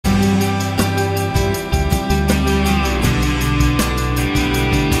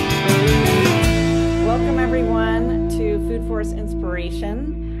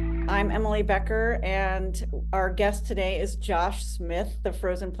I'm Emily Becker, and our guest today is Josh Smith, the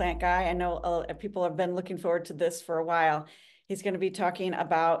frozen plant guy. I know people have been looking forward to this for a while. He's going to be talking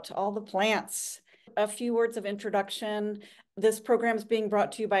about all the plants. A few words of introduction. This program is being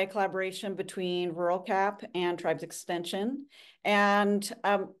brought to you by a collaboration between Rural Cap and Tribes Extension. And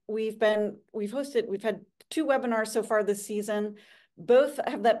we've had 2 webinars so far this season. Both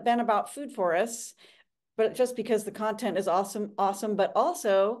have been about food forests, but just because the content is awesome, but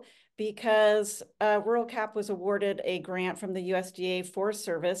also because Rural Cap was awarded a grant from the USDA Forest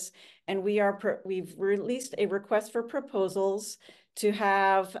Service, and we've released a request for proposals to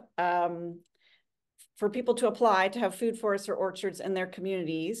have for people to apply to have food forests or orchards in their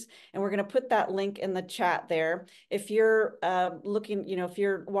communities. And we're going to put that link in the chat there. If you're if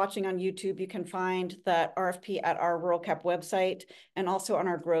you're watching on YouTube, you can find that RFP at our Rural Cap website and also on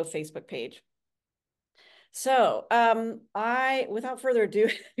our Grow Facebook page. So without further ado,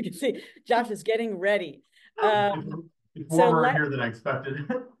 you can see Josh is getting ready. It's warmer here than I expected.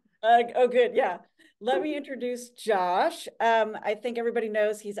 Oh, good. Yeah. Let me introduce Josh. I think everybody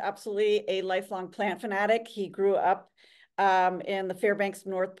knows he's absolutely a lifelong plant fanatic. He grew up in the Fairbanks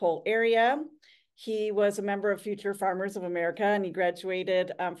North Pole area. He was a member of Future Farmers of America, and he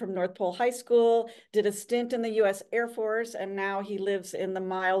graduated from North Pole High School, did a stint in the U.S. Air Force, and now he lives in the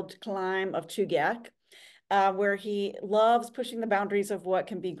mild climate of Chugach, where he loves pushing the boundaries of what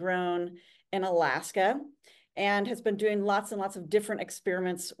can be grown in Alaska, and has been doing lots and lots of different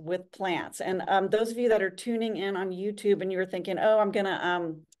experiments with plants. And those of you that are tuning in on YouTube and you're thinking, oh, I'm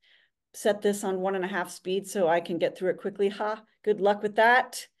gonna set this on 1.5 speed so I can get through it quickly. Good luck with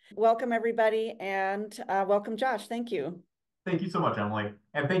that. Welcome everybody, and welcome Josh, thank you. Thank you so much, Emily.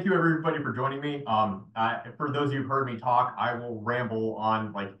 And thank you everybody for joining me. For those of you who've heard me talk, I will ramble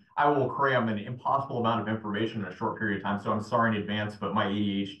on, I will cram an impossible amount of information in a short period of time. So I'm sorry in advance, but my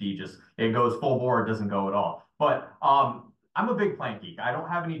ADHD it goes full bore, it doesn't go at all. But I'm a big plant geek. I don't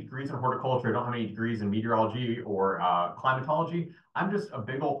have any degrees in horticulture. I don't have any degrees in meteorology or climatology. I'm just a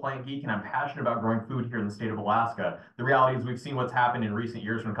big old plant geek, and I'm passionate about growing food here in the state of Alaska. The reality is we've seen what's happened in recent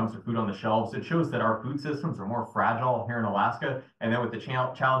years when it comes to food on the shelves. It shows that our food systems are more fragile here in Alaska. And then with the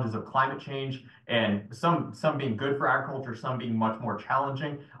challenges of climate change and some being good for agriculture, some being much more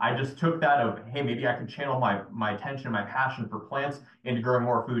challenging, I just took that of, hey, maybe I can channel my attention and my passion for plants into growing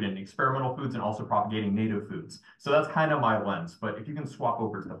more food and experimental foods and also propagating native foods. So that's kind of my lens. But if you can swap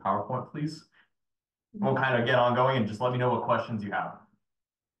over to the PowerPoint, please. We'll kind of get on going and just let me know what questions you have.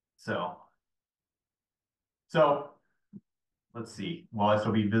 So let's see. Will this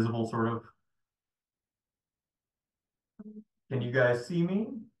will be visible sort of? Can you guys see me?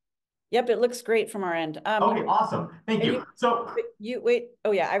 Yep, it looks great from our end. Okay, awesome. Thank you. Wait.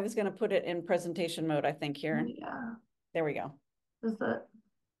 Oh yeah, I was going to put it in presentation mode, I think here. Yeah. There we go. Does that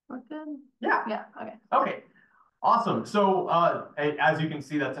look good? Yeah. Yeah. Okay. Okay. Awesome. So as you can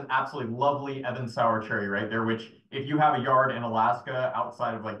see, that's an absolutely lovely Evans sour cherry right there, which if you have a yard in Alaska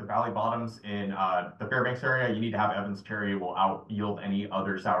outside of the Valley Bottoms in the Fairbanks area, you need to have Evans cherry. It will out yield any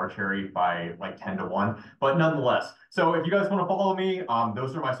other sour cherry by 10 to 1. But nonetheless, so if you guys want to follow me,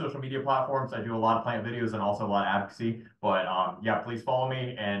 those are my social media platforms. I do a lot of plant videos and also a lot of advocacy. But yeah, please follow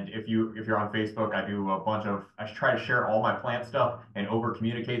me. And if you're on Facebook, I try to share all my plant stuff and over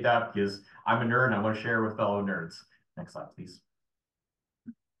communicate that because I'm a nerd and I want to share with fellow nerds. Next slide, please.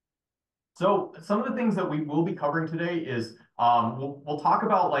 So some of the things that we will be covering today is we'll talk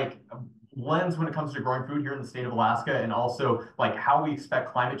about lens when it comes to growing food here in the state of Alaska, and also how we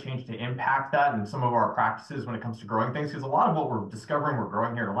expect climate change to impact that and some of our practices when it comes to growing things, because a lot of what we're discovering we're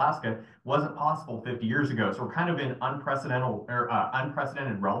growing here in Alaska wasn't possible 50 years ago. So we're kind of in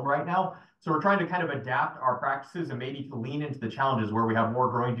unprecedented realm right now. So we're trying to kind of adapt our practices and maybe to lean into the challenges where we have more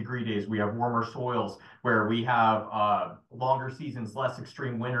growing degree days, we have warmer soils, where we have longer seasons, less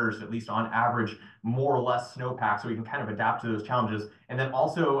extreme winters, at least on average, more or less snowpack, so we can kind of adapt to those challenges. And then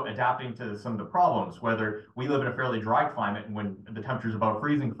also adapting to some of the problems, whether we live in a fairly dry climate and when the temperature is above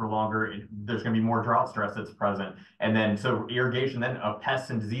freezing for longer, there's going to be more drought stress that's present. And then so irrigation then of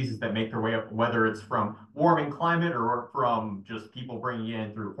pests and diseases that make their way up, whether it's from warming climate or from just people bringing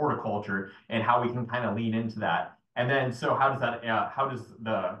in through horticulture, and how we can kind of lean into that. And then, so how does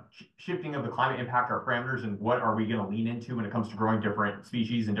the shifting of the climate impact our parameters, and what are we going to lean into when it comes to growing different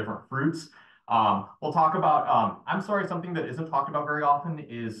species and different fruits? We'll talk about, something that isn't talked about very often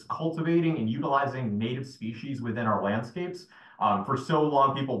is cultivating and utilizing native species within our landscapes. For so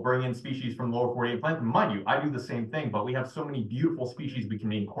long, people bring in species from lower 48 plants. Mind you, I do the same thing, but we have so many beautiful species we can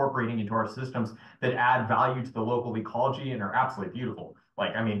be incorporating into our systems that add value to the local ecology and are absolutely beautiful.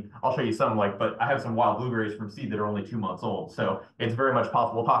 Like, I mean, I'll show you some, like, but I have some wild blueberries from seed that are only 2 months old. So it's very much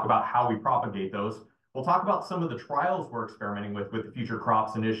possible. We'll talk about how we propagate those. We'll talk about some of the trials we're experimenting with the Future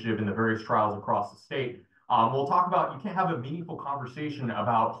Crops Initiative and the various trials across the state. We'll talk about, you can't have a meaningful conversation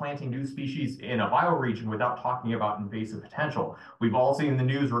about planting new species in a bioregion without talking about invasive potential. We've all seen the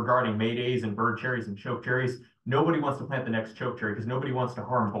news regarding maydays and bird cherries and choke cherries. Nobody wants to plant the next choke cherry because nobody wants to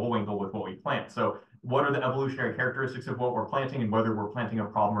harm bullwinkle with what we plant. So what are the evolutionary characteristics of what we're planting and whether we're planting a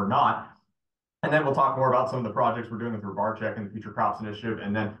problem or not? And then we'll talk more about some of the projects we're doing with Rebarcheck and the Future Crops Initiative,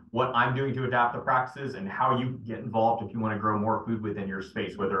 and then what I'm doing to adapt the practices and how you get involved if you want to grow more food within your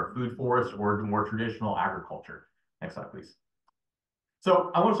space, whether a food forest or more traditional agriculture. Next slide, please.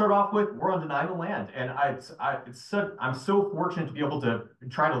 So I want to start off with, we're on denied land, and I'm so fortunate to be able to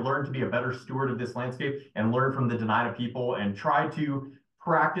try to learn to be a better steward of this landscape and learn from the Dena'ina people and try to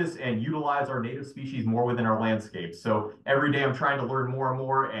practice and utilize our native species more within our landscape. So every day I'm trying to learn more and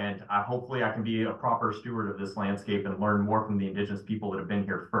more, and hopefully I can be a proper steward of this landscape and learn more from the indigenous people that have been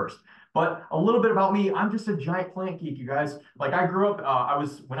here first. But a little bit about me, I'm just a giant plant geek, you guys. Like I grew up,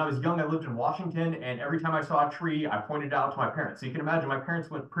 when I was young, I lived in Washington, and every time I saw a tree, I pointed it out to my parents. So you can imagine my parents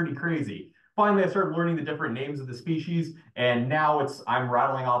went pretty crazy. Finally, I started learning the different names of the species, and now I'm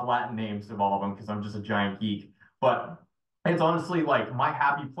rattling off Latin names of all of them because I'm just a giant geek. But it's honestly like my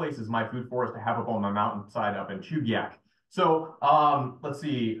happy place is my food forest I have up on my mountainside up in Chugiak. So let's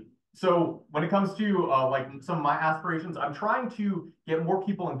see. So when it comes to like some of my aspirations, I'm trying to get more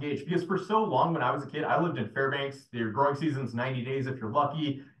people engaged because for so long when I was a kid, I lived in Fairbanks. Your growing season's 90 days if you're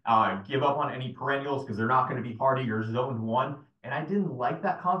lucky. Give up on any perennials because they're not going to be hardy. You're zoned one. And I didn't like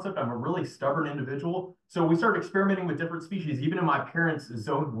that concept. I'm a really stubborn individual. So we started experimenting with different species, even in my parents'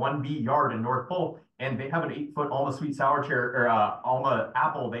 zone 1B yard in North Pole. And they have an 8-foot Alma sweet sour cherry, or Alma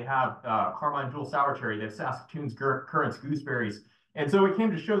apple. They have Carmine jewel sour cherry. They have Saskatoon's currants, gooseberries. And so it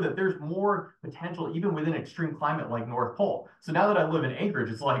came to show that there's more potential even within extreme climate like North Pole. So now that I live in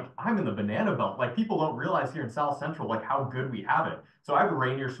Anchorage, it's like I'm in the banana belt. Like people don't realize here in South Central, like how good we have it. So I have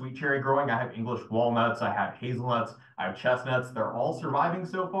Rainier sweet cherry growing. I have English walnuts. I have hazelnuts. I have chestnuts. They're all surviving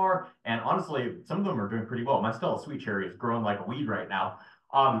so far. And honestly, some of them are doing pretty well. My Stella sweet cherry is growing like a weed right now.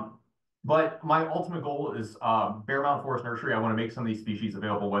 But my ultimate goal is Bear Mountain Forest Nursery. I want to make some of these species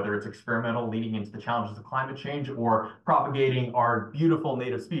available, whether it's experimental, leaning into the challenges of climate change, or propagating our beautiful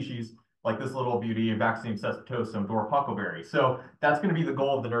native species, like this little beauty, Vaccinium cespitosum, dwarf huckleberry. So that's going to be the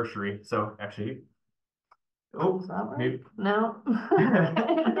goal of the nursery. So actually, oh, maybe. No.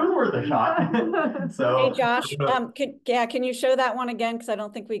 It was worth a shot. So, hey Josh, can you show that one again? Because I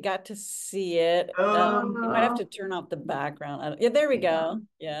don't think we got to see it. You might have to turn off the background. Yeah, there we go.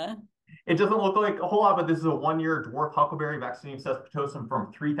 Yeah. It doesn't look like a whole lot, but this is a 1-year dwarf huckleberry Vaccinium cespitosum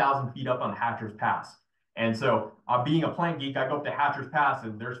from 3,000 feet up on Hatcher's Pass. And so being a plant geek, I go up to Hatcher's Pass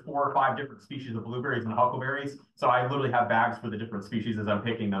and there's 4 or 5 different species of blueberries and huckleberries. So I literally have bags for the different species as I'm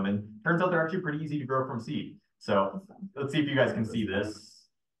picking them. And turns out they're actually pretty easy to grow from seed. So let's see if you guys can see this.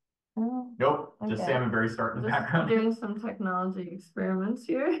 Nope, just salmonberry start in the background. Doing some technology experiments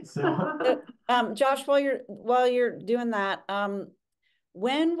here. So, Josh, while you're doing that,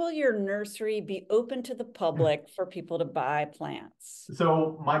 when will your nursery be open to the public for people to buy plants?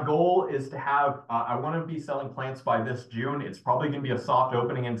 So my goal is to have, I want to be selling plants by this June. It's probably going to be a soft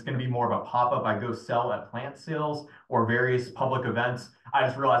opening and it's going to be more of a pop-up. I go sell at plant sales or various public events. I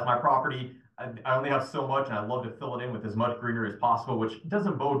just realized my property, I only have so much and I'd love to fill it in with as much greenery as possible, which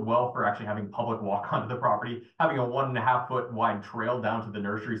doesn't bode well for actually having public walk onto the property. Having a 1.5-foot wide trail down to the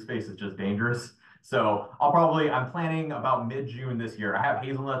nursery space is just dangerous. So I'm planning about mid-June this year. I have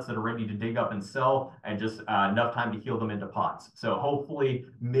hazelnuts that are ready to dig up and sell and just enough time to heal them into pots. So hopefully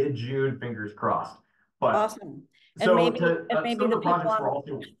mid-June, fingers crossed. But awesome. So maybe some of the projects were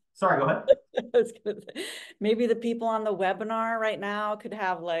also, sorry, go ahead. Maybe the people on the webinar right now could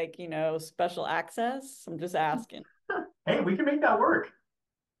have special access. I'm just asking. Hey, we can make that work.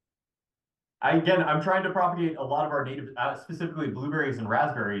 Again, I'm trying to propagate a lot of our native, specifically blueberries and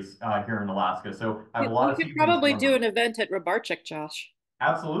raspberries here in Alaska. So I have a lot of. We could probably do an event at Rebarcheck, Josh.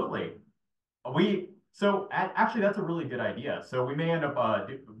 Absolutely. Actually, that's a really good idea. So we may end up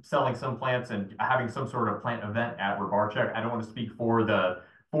selling some plants and having some sort of plant event at Rebarcheck. I don't want to speak for the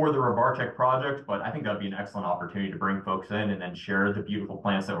Rebarcheck project, but I think that'd be an excellent opportunity to bring folks in and then share the beautiful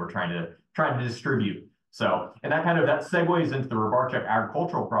plants that we're trying to distribute. So, and that segues into the Rebarcheck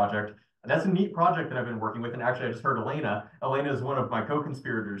agricultural project. That's a neat project that I've been working with. And actually, I just heard Elena. Elena is one of my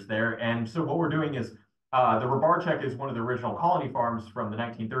co-conspirators there. And so what we're doing is the Rebarchek is one of the original colony farms from the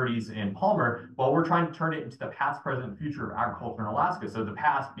 1930s in Palmer. Well, we're trying to turn it into the past, present, and future of agriculture in Alaska. So the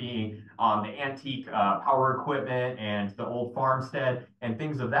past being the antique power equipment and the old farmstead and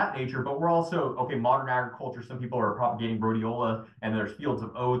things of that nature. But we're also, okay, modern agriculture. Some people are propagating rhodiola and there's fields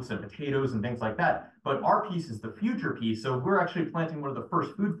of oats and potatoes and things like that. But our piece is the future piece. So we're actually planting one of the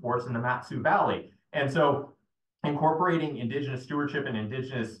first food forests in the Mat-Su Valley. And so incorporating indigenous stewardship and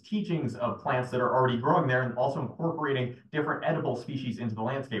indigenous teachings of plants that are already growing there, and also incorporating different edible species into the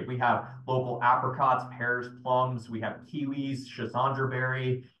landscape. We have local apricots, pears, plums, we have kiwis, schisandra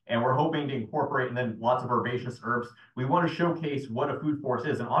berry, and we're hoping to incorporate, and then lots of herbaceous herbs. We want to showcase what a food forest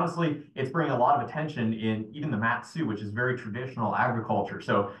is. And honestly, it's bringing a lot of attention in even the Mat-Su, which is very traditional agriculture.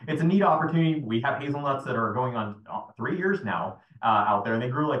 So it's a neat opportunity. We have hazelnuts that are going on 3 years now. Out there, and they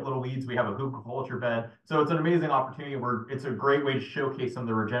grew like little weeds. We have a hookah culture bed. So it's an amazing opportunity where it's a great way to showcase some of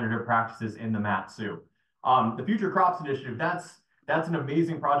the regenerative practices in the Mat-Su. The Future Crops Initiative, that's an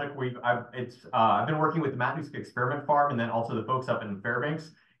amazing project. I've been working with the Matanuska Experiment Farm and then also the folks up in Fairbanks.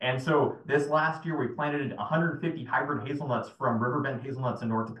 And so this last year, we planted 150 hybrid hazelnuts from Riverbend Hazelnuts in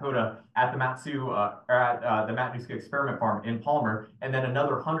North Dakota at the Mat-Su, at the Matanuska Experiment Farm in Palmer. And then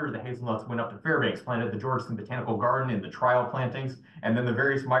another 100 of the hazelnuts went up to Fairbanks, planted at the Georgeson Botanical Garden in the trial plantings, and then the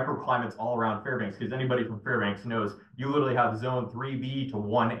various microclimates all around Fairbanks, because anybody from Fairbanks knows you literally have zone 3B to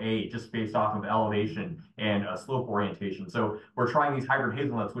 1A just based off of elevation and slope orientation. So we're trying these hybrid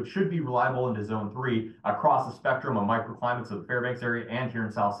hazelnuts, which should be reliable into zone 3 across the spectrum of microclimates of the Fairbanks area and here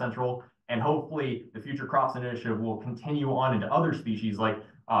in South Central. And hopefully the Future Crops Initiative will continue on into other species like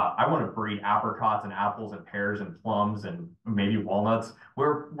I want to breed apricots and apples and pears and plums and maybe walnuts.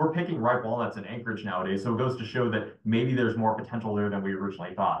 We're picking ripe walnuts in Anchorage nowadays, so it goes to show that maybe there's more potential there than we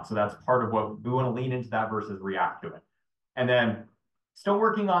originally thought. So that's part of what we want to lean into, that versus react to it. And then still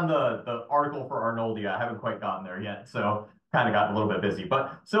working on the article for Arnoldia. I haven't quite gotten there yet, so kind of got a little bit busy.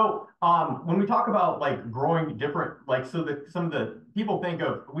 But so when we talk about like growing different, like some of the people think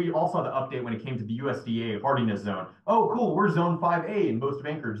of, we also had the update when it came to the USDA hardiness zone. Oh, cool, we're zone 5A in most of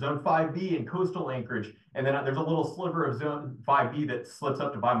Anchorage, zone 5B in coastal Anchorage, and then there's a little sliver of zone 5B that slips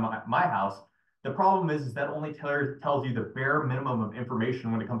up to by my house. The problem is that only tells you the bare minimum of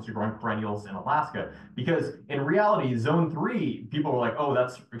information when it comes to growing perennials in Alaska. Because in reality, zone 3, people are like, oh,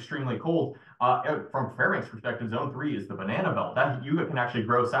 that's extremely cold. From Fairbanks' perspective, zone 3 is the banana belt. That you can actually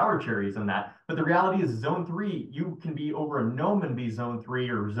grow sour cherries in that. But the reality is zone 3, you can be over in Nome and be zone 3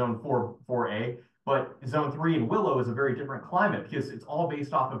 or zone 4A. But zone 3 in Willow is a very different climate because it's all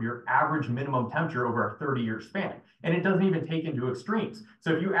based off of your average minimum temperature over a 30-year span. And it doesn't even take into extremes.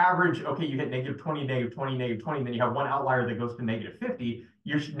 So if you average, okay, you hit -20, -20, -20, then you have one outlier that goes to -50,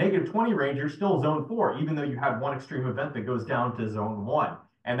 your -20 range, you're still zone 4, even though you had one extreme event that goes down to zone 1.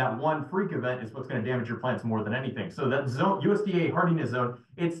 And that one freak event is what's going to damage your plants more than anything. So that zone, USDA hardiness zone,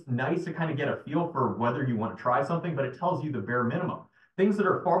 it's nice to kind of get a feel for whether you want to try something, but it tells you the bare minimum. Things that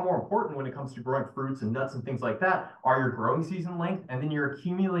are far more important when it comes to growing fruits and nuts and things like that are your growing season length and then your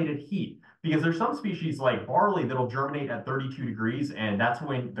accumulated heat. Because there's some species like barley that'll germinate at 32 degrees, and that's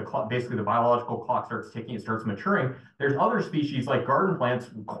when basically the biological clock starts ticking, it starts maturing. There's other species like garden plants,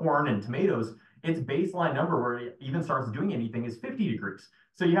 corn and tomatoes, its baseline number where it even starts doing anything is 50 degrees.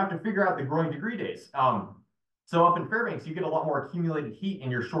 So you have to figure out the growing degree days. So up in Fairbanks, you get a lot more accumulated heat in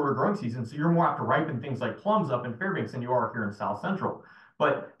your shorter growing season. So you're more apt to ripen things like plums up in Fairbanks than you are here in South Central.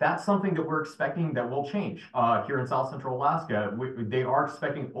 But that's something that we're expecting that will change here in South Central Alaska. They are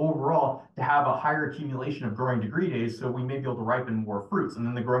expecting overall to have a higher accumulation of growing degree days. So we may be able to ripen more fruits. And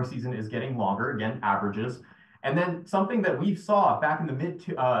then the growing season is getting longer, again, averages. And then something that we saw back in the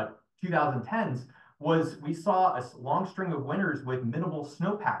mid-2010s was we saw a long string of winters with minimal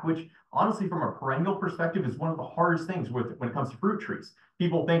snowpack, which honestly, from a perennial perspective, is one of the hardest things when it comes to fruit trees.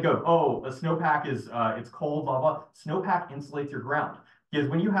 People think of, oh, a snowpack is, it's cold, blah, blah. Snowpack insulates your ground. Because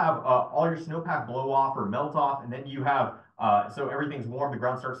when you have all your snowpack blow off or melt off, and then you have, so everything's warm, the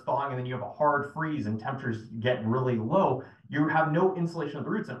ground starts thawing, and then you have a hard freeze and temperatures get really low, you have no insulation of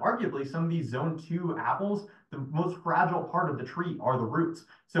the roots. And arguably, some of these zone 2 apples, the most fragile part of the tree are the roots.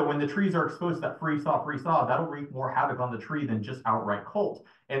 So when the trees are exposed to that freeze thaw, that'll wreak more havoc on the tree than just outright cold.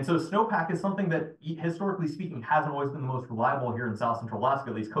 And so snowpack is something that, historically speaking, hasn't always been the most reliable here in South Central Alaska,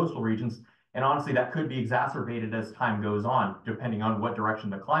 at least coastal regions. And honestly, that could be exacerbated as time goes on, depending on what direction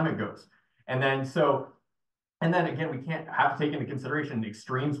the climate goes. And then again, we can't have to take into consideration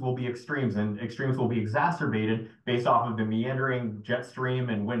extremes will be extremes, and extremes will be exacerbated based off of the meandering jet stream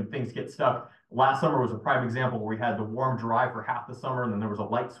and when things get stuck. Last summer was a prime example where we had the warm, dry for half the summer, and then there was a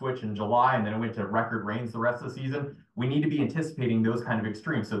light switch in July, and then it went to record rains the rest of the season. We need to be anticipating those kind of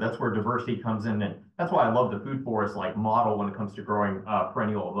extremes. So that's where diversity comes in, and that's why I love the food forest like model when it comes to growing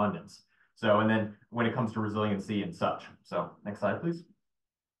perennial abundance. So, and then when it comes to resiliency and such. So next slide, please.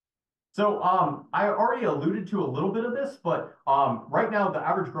 So I already alluded to a little bit of this, but right now the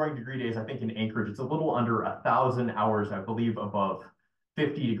average growing degree days, I think in Anchorage, it's a little under 1,000 hours, I believe, above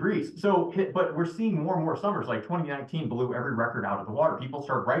 50 degrees. So, but we're seeing more and more summers, like 2019 blew every record out of the water. People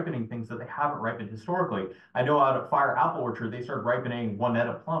start ripening things that they haven't ripened historically. I know out at Fire Apple Orchard, they started ripening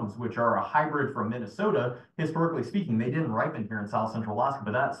Juanetta plums, which are a hybrid from Minnesota. Historically speaking, they didn't ripen here in South Central Alaska,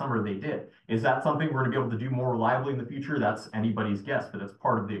 but that summer they did. Is that something we're going to be able to do more reliably in the future? That's anybody's guess, but it's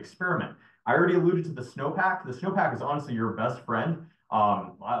part of the experiment. I already alluded to the snowpack. The snowpack is honestly your best friend.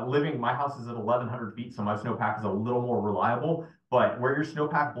 My house is at 1,100 feet, so my snowpack is a little more reliable. But where your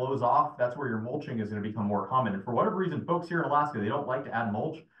snowpack blows off, that's where your mulching is going to become more common. And for whatever reason, folks here in Alaska, they don't like to add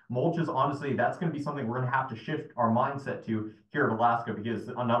mulch. Mulch is honestly, that's going to be something we're going to have to shift our mindset to here in Alaska, because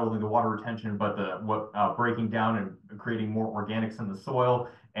not only the water retention, but the breaking down and creating more organics in the soil,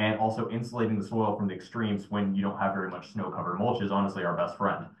 and also insulating the soil from the extremes when you don't have very much snow cover. Mulch is honestly our best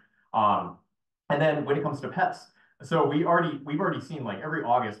friend. And then when it comes to pests, so we've already seen, like, every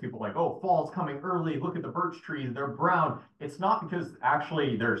August, people are like, oh, fall's coming early. Look at the birch trees, they're brown. It's not because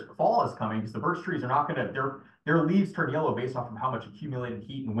actually there's fall is coming, because the birch trees are not going to, their leaves turn yellow based off of how much accumulated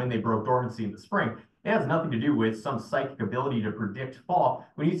heat and when they broke dormancy in the spring. It has nothing to do with some psychic ability to predict fall.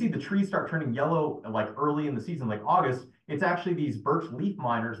 When you see the trees start turning yellow, like early in the season, like August, it's actually these birch leaf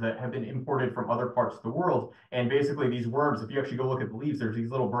miners that have been imported from other parts of the world. And basically these worms, if you actually go look at the leaves, there's these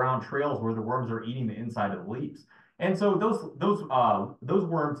little brown trails where the worms are eating the inside of the leaves. And so those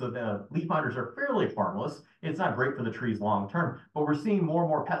worms, the leaf miners, are fairly harmless. It's not great for the trees long term, but we're seeing more and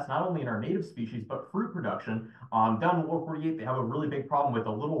more pests, not only in our native species, but fruit production. Down in the lower 48, they have a really big problem with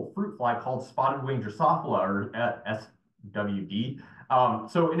a little fruit fly called spotted wing Drosophila, or SWD.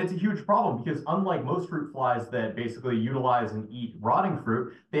 And it's a huge problem because unlike most fruit flies that basically utilize and eat rotting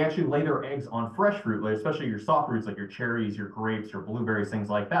fruit, they actually lay their eggs on fresh fruit, like especially your soft fruits like your cherries, your grapes, your blueberries, things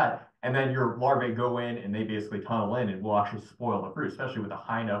like that. And then your larvae go in and they basically tunnel in and will actually spoil the fruit, especially with a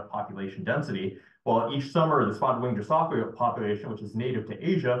high enough population density. Well, each summer, the spotted wing Drosophila population, which is native to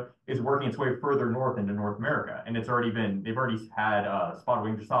Asia, is working its way further north into North America. And they've already had spotted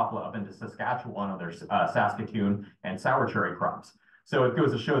wing Drosophila up into Saskatchewan on their Saskatoon and sour cherry crops. So it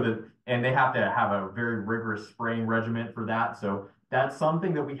goes to show that, and they have to have a very rigorous spraying regimen for that. So that's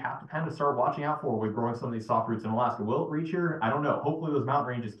something that we have to kind of start watching out for with growing some of these soft fruits in Alaska. Will it reach here? I don't know. Hopefully those mountain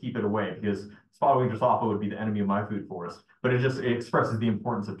ranges keep it away, because spotted wing Drosophila would be the enemy of my food forest. But it expresses the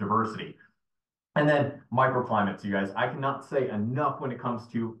importance of diversity. And then microclimates, you guys. I cannot say enough when it comes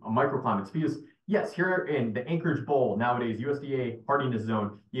to microclimates, because yes, here in the Anchorage Bowl, nowadays, USDA hardiness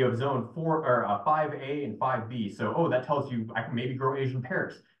zone, you have zone 5A and 5B. So, that tells you I can maybe grow Asian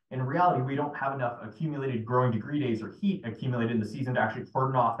pears. In reality, we don't have enough accumulated growing degree days or heat accumulated in the season to actually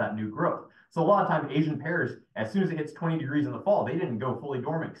harden off that new growth. So a lot of times Asian pears, as soon as it hits 20 degrees in the fall, they didn't go fully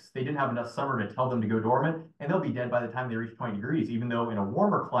dormant. They didn't have enough summer to tell them to go dormant, and they'll be dead by the time they reach 20 degrees, even though in a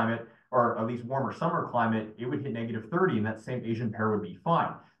warmer climate, or at least warmer summer climate, it would hit -30 and that same Asian pear would be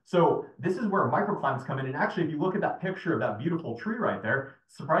fine. So this is where microclimates come in. And actually, if you look at that picture of that beautiful tree right there,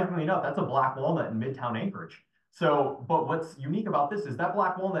 surprisingly enough, that's a black walnut in Midtown Anchorage. So, but what's unique about this is that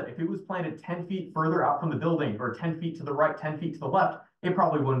black walnut, if it was planted 10 feet further out from the building, or 10 feet to the right, 10 feet to the left, it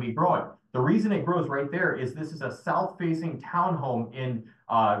probably wouldn't be growing. The reason it grows right there is this is a south-facing townhome in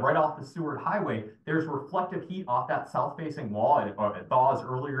right off the Seward Highway. There's reflective heat off that south-facing wall. It thaws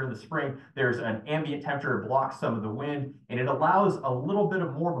earlier in the spring. There's an ambient temperature, it blocks some of the wind, and it allows a little bit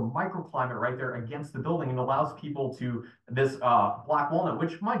of more of a microclimate right there against the building, and allows people to, this black walnut,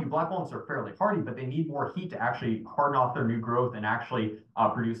 which, mind you, black walnuts are fairly hardy, but they need more heat to actually harden off their new growth and actually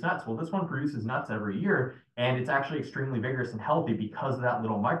produce nuts. Well, this one produces nuts every year, and it's actually extremely vigorous and healthy because of that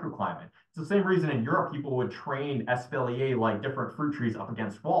little microclimate. It's the same reason in Europe people would train espalier, like different fruit trees, up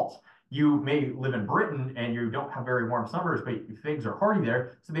against walls. You may live in Britain and you don't have very warm summers, but figs are hardy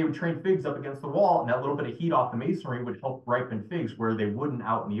there. So they would train figs up against the wall, and that little bit of heat off the masonry would help ripen figs where they wouldn't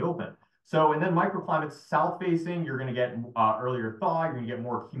out in the open. So, and then microclimates, south-facing, you're going to get earlier thaw, you're going to get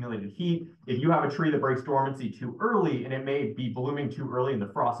more accumulated heat. If you have a tree that breaks dormancy too early, and it may be blooming too early in the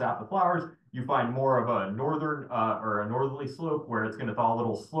frost after flowers, you find more of a northern or a northerly slope where it's going to thaw a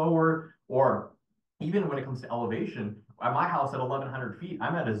little slower. Or even when it comes to elevation, at my house at 1,100 feet,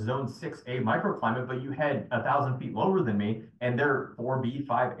 I'm at a zone 6A microclimate, but you head 1,000 feet lower than me, and they're 4B,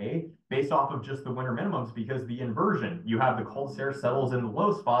 5A, based off of just the winter minimums, because the inversion, you have the cold air settles in the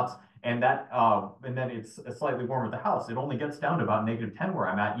low spots, And then it's slightly warmer at the house. It only gets down to about -10 where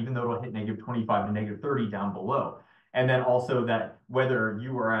I'm at, even though it'll hit -25 to -30 down below. And then also that whether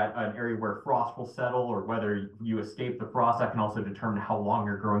you are at an area where frost will settle or whether you escape the frost, that can also determine how long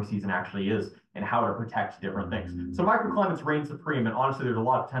your growing season actually is and how to protect different things. So microclimates reign supreme, and honestly, there's a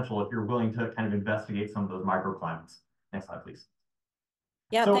lot of potential if you're willing to kind of investigate some of those microclimates. Next slide, please.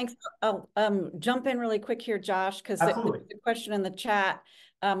 Yeah, So, thanks. I'll jump in really quick here, Josh, because absolutely. the question in the chat,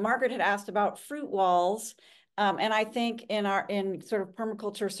 Margaret had asked about fruit walls. And I think in sort of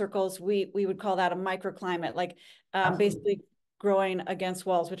permaculture circles, we would call that a microclimate, like basically growing against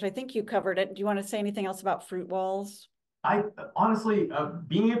walls, which I think you covered it. Do you want to say anything else about fruit walls? I honestly,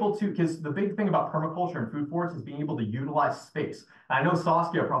 being able to, because the big thing about permaculture and food forests is being able to utilize space. I know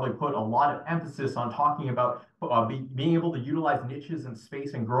Saskia probably put a lot of emphasis on talking about being able to utilize niches in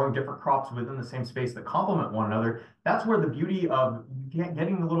space and growing different crops within the same space that complement one another. That's where the beauty of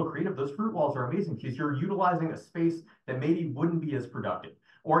getting a little creative. Those fruit walls are amazing because you're utilizing a space that maybe wouldn't be as productive.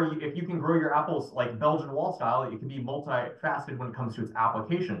 Or if you can grow your apples like Belgian wall style, it can be multifaceted when it comes to its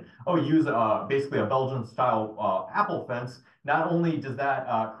application. Oh, use basically a Belgian style apple fence. Not only does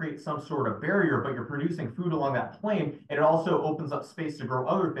that create some sort of barrier, but you're producing food along that plane, and it also opens up space to grow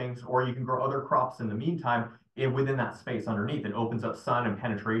other things, or you can grow other crops in the meantime within that space underneath. It opens up sun and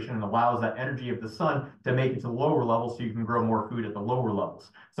penetration and allows that energy of the sun to make it to the lower levels so you can grow more food at the lower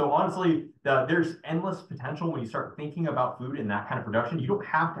levels. So honestly, there's endless potential when you start thinking about food in that kind of production. You don't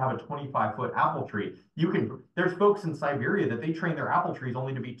have to have a 25-foot apple tree. There's folks in Siberia that they train their apple trees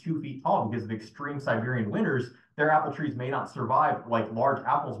only to be 2 feet tall because of the extreme Siberian winters. Their apple trees may not survive, like large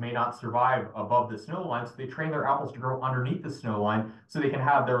apples may not survive above the snow line. So they train their apples to grow underneath the snow line so they can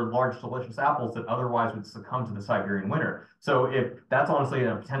have their large, delicious apples that otherwise would succumb to the Siberian winter. So if that's honestly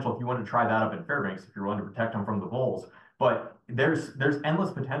a potential, if you want to try that up in Fairbanks, if you're willing to protect them from the voles. But there's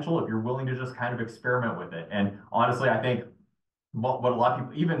endless potential if you're willing to just kind of experiment with it. And honestly, I think what a lot of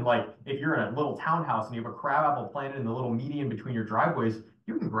people, even like if you're in a little townhouse and you have a crabapple planted in the little median between your driveways,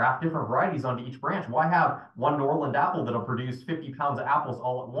 you can graft different varieties onto each branch. Why have one Norland apple that'll produce 50 pounds of apples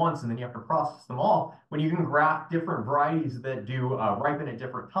all at once and then you have to process them all when you can graft different varieties that do ripen at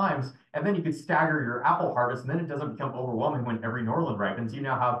different times, and then you could stagger your apple harvest, and then it doesn't become overwhelming when every Norland ripens. You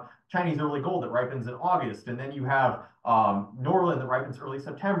now have Chinese early gold that ripens in August, and then you have Norland that ripens early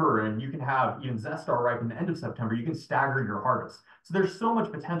September, and you can have even Zestar ripen the end of September. You can stagger your harvest. So there's so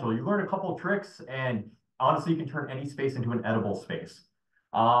much potential. You learn a couple of tricks, and honestly, you can turn any space into an edible space.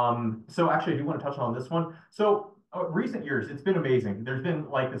 So actually, I do want to touch on this one. So recent years, it's been amazing. There's been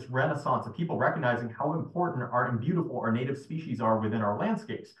like this renaissance of people recognizing how important and beautiful our native species are within our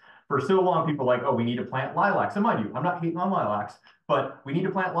landscapes. For so long, people were like, oh, we need to plant lilacs. And mind you, I'm not hating on lilacs, but we need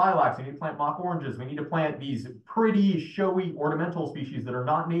to plant lilacs. We need to plant mock oranges. We need to plant these pretty showy ornamental species that are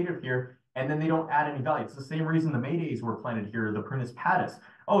not native here. And then they don't add any value. It's the same reason the maydays were planted here, the Prunus patus.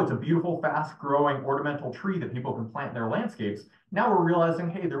 Oh, it's a beautiful, fast-growing ornamental tree that people can plant in their landscapes. Now we're realizing,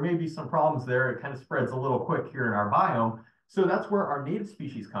 hey, there may be some problems there. It kind of spreads a little quick here in our biome. So that's where our native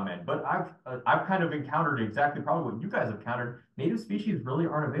species come in. But I've kind of encountered exactly probably what you guys have encountered. Native species really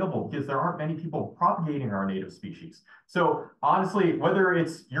aren't available because there aren't many people propagating our native species. So honestly, whether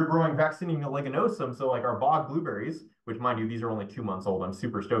it's you're growing Vaccinium oleaginosum, so like our bog blueberries, which mind you, these are only 2 months old. I'm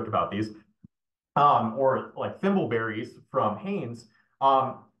super stoked about these. Or like thimbleberries from Haynes,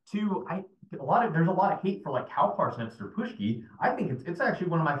 there's a lot of hate for like cow parsnips or pushki. I think it's actually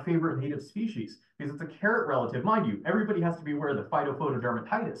one of my favorite native species because it's a carrot relative. Mind you, everybody has to be aware of the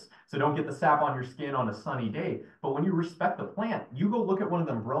phytophotodermatitis, so don't get the sap on your skin on a sunny day. But when you respect the plant, you go look at one of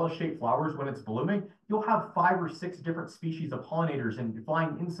the umbrella-shaped flowers when it's blooming, you'll have 5 or 6 different species of pollinators and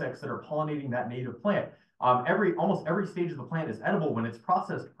flying insects that are pollinating that native plant. Almost every stage of the plant is edible when it's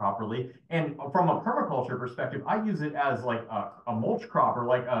processed properly. And from a permaculture perspective, I use it as like a mulch crop, or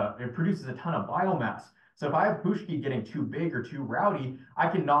like it produces a ton of biomass. So if I have pushki getting too big or too rowdy, I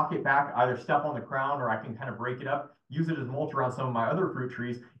can knock it back, either step on the crown, or I can kind of break it up, use it as mulch around some of my other fruit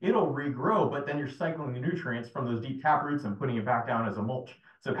trees. It'll regrow, but then you're cycling the nutrients from those deep tap roots and putting it back down as a mulch.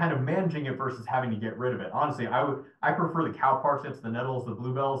 So kind of managing it versus having to get rid of it. Honestly, I prefer the cow parsnips, the nettles, the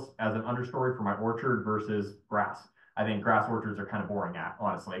bluebells as an understory for my orchard versus grass. I think grass orchards are kind of boring,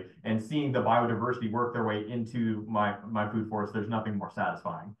 honestly. And seeing the biodiversity work their way into my food forest, there's nothing more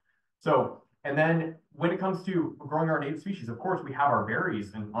satisfying. So, and then when it comes to growing our native species, of course, we have our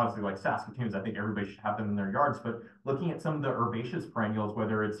berries, and honestly, like Saskatoons, I think everybody should have them in their yards. But looking at some of the herbaceous perennials,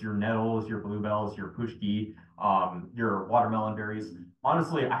 whether it's your nettles, your bluebells, your pushki, your watermelon berries,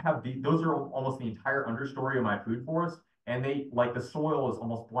 honestly, those are almost the entire understory of my food forest. And they like the soil is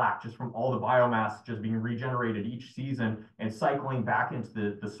almost black just from all the biomass just being regenerated each season and cycling back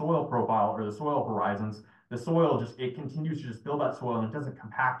into the soil profile or the soil horizons. The soil just, it continues to just build that soil and it doesn't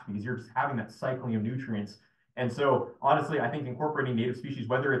compact because you're just having that cycling of nutrients. And so honestly, I think incorporating native species,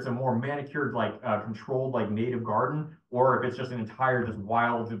 whether it's a more manicured, like controlled, like native garden, or if it's just an entire just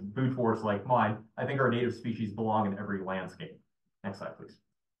wild food forest like mine, I think our native species belong in every landscape. Next slide, please.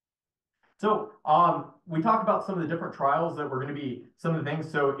 So we talked about some of the different trials that were going to be some of the things.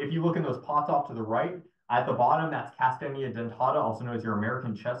 So if you look in those pots off to the right, at the bottom, that's Castanea dentata, also known as your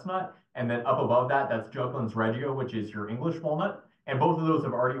American chestnut. And then up above that, that's Juglans regio, which is your English walnut. And both of those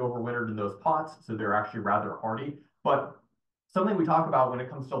have already overwintered in those pots, so they're actually rather hardy. But something we talk about when it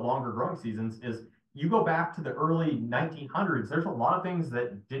comes to longer growing seasons is you go back to the early 1900s, there's a lot of things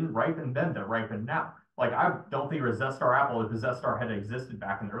that didn't ripen then that ripen now. Like, I don't think a Zestar apple, if a Zestar had existed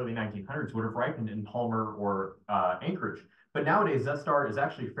back in the early 1900s, would have ripened in Palmer or Anchorage. But nowadays, Zestar is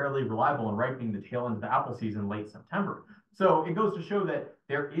actually fairly reliable in ripening the tail end of the apple season late September. So it goes to show that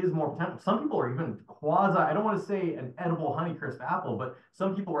there is more potential. Some people are even quasi, I don't want to say an edible Honeycrisp apple, but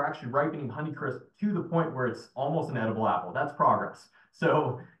some people are actually ripening Honeycrisp to the point where it's almost an edible apple. That's progress.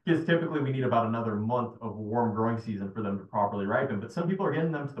 So, because typically we need about another month of warm growing season for them to properly ripen. But some people are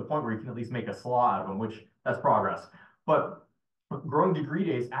getting them to the point where you can at least make a slaw out of them, which that's progress. But growing degree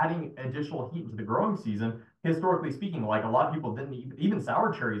days, adding additional heat into the growing season, historically speaking, like a lot of people didn't even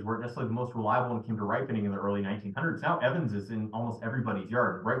sour cherries weren't necessarily the most reliable when it came to ripening in the early 1900s. Now Evans is in almost everybody's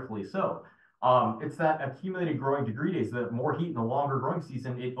yard, rightfully so. It's that accumulated growing degree days, the more heat in the longer growing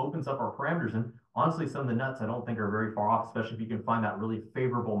season, it opens up our parameters. And honestly, some of the nuts I don't think are very far off, especially if you can find that really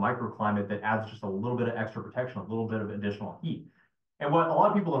favorable microclimate that adds just a little bit of extra protection, a little bit of additional heat. And what a lot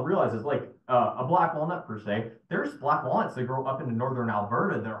of people don't realize is like a black walnut per se, there's black walnuts that grow up in northern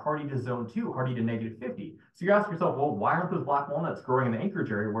Alberta that are hardy to zone 2, hardy to -50. So you ask yourself, well, why aren't those black walnuts growing in the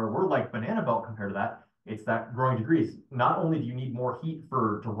Anchorage area where we're like banana belt compared to that? It's that growing degrees. Not only do you need more heat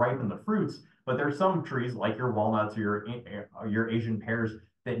to ripen the fruits, but there's some trees like your walnuts or your Asian pears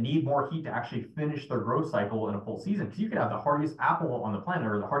that need more heat to actually finish their growth cycle in a full season. Because you could have the hardiest apple on the planet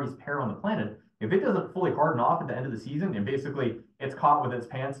or the hardiest pear on the planet. If it doesn't fully harden off at the end of the season and basically it's caught with its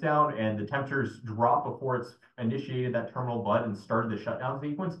pants down and the temperatures drop before it's initiated that terminal bud and started the shutdown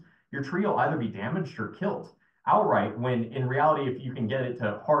sequence, your tree will either be damaged or killed outright, when in reality, if you can get it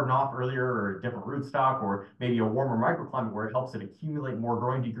to harden off earlier or a different rootstock or maybe a warmer microclimate where it helps it accumulate more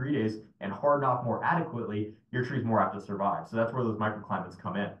growing degree days and harden off more adequately, your tree's more apt to survive. So that's where those microclimates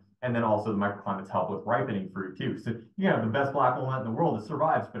come in. And then also the microclimates help with ripening fruit too. So you have the best black walnut in the world, it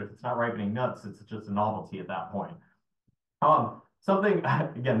survives, but if it's not ripening nuts, it's just a novelty at that point. Something,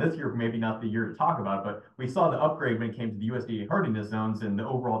 again, this year, maybe not the year to talk about, but we saw the upgrade when it came to the USDA hardiness zones, and the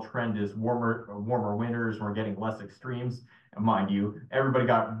overall trend is warmer winters. We're getting less extremes. And mind you, everybody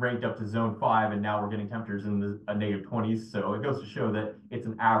got ranked up to zone 5, and now we're getting temperatures in the -20s. So it goes to show that it's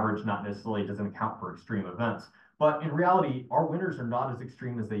an average, not necessarily doesn't account for extreme events. But in reality, our winters are not as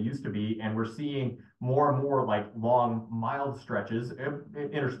extreme as they used to be, and we're seeing more and more like long, mild stretches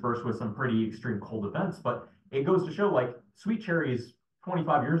interspersed with some pretty extreme cold events. But it goes to show like sweet cherries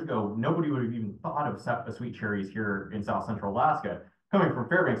 25 years ago, nobody would have even thought of sweet cherries here in South Central Alaska. Coming from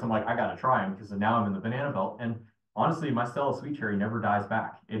Fairbanks, I'm like, I got to try them because now I'm in the banana belt. And honestly, my Stella sweet cherry never dies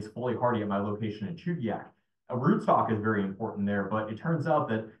back. It's fully hardy at my location in Chugiak. A rootstock is very important there, but it turns out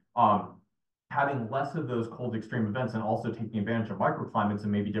that having less of those cold extreme events and also taking advantage of microclimates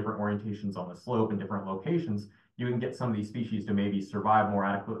and maybe different orientations on the slope and different locations, you can get some of these species to maybe survive more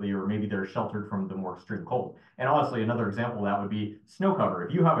adequately, or maybe they're sheltered from the more extreme cold. And honestly, another example of that would be snow cover.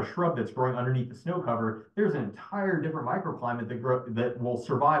 If you have a shrub that's growing underneath the snow cover, there's an entire different microclimate that will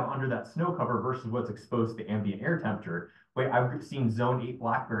survive under that snow cover versus what's exposed to ambient air temperature. I've seen zone 8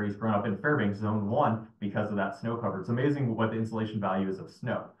 blackberries growing up in Fairbanks zone 1 because of that snow cover. It's amazing what the insulation value is of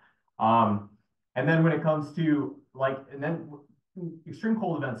snow. And then when it comes to extreme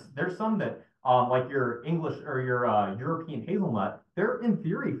cold events, there's some that like your English or your European hazelnut, they're in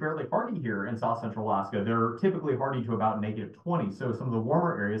theory fairly hardy here in South Central Alaska. They're typically hardy to about -20. So some of the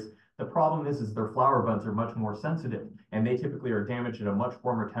warmer areas, the problem is their flower buds are much more sensitive, and they typically are damaged at a much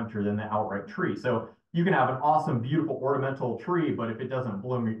warmer temperature than the outright tree. So you can have an awesome, beautiful ornamental tree, but if it doesn't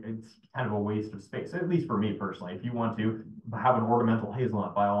bloom, it's kind of a waste of space, at least for me personally. If you want to have an ornamental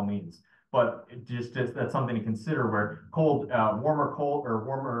hazelnut, by all means. But just that's something to consider, where warmer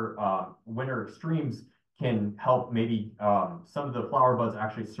winter extremes can help maybe some of the flower buds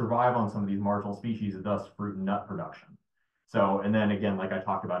actually survive on some of these marginal species, and thus fruit and nut production. So, and then again, like I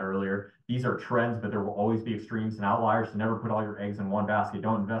talked about earlier, these are trends, but there will always be extremes and outliers. So never put all your eggs in one basket.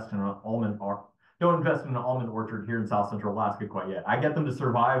 Don't invest in an almond don't invest in an almond orchard here in South Central Alaska quite yet. I get them to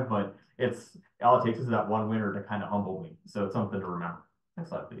survive, but it's all it takes is that one winter to kind of humble me. So it's something to remember. Next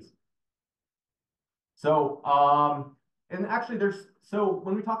slide, please. So, and actually so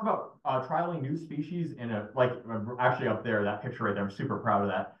when we talk about trialing new species in actually up there, that picture right there, I'm super proud of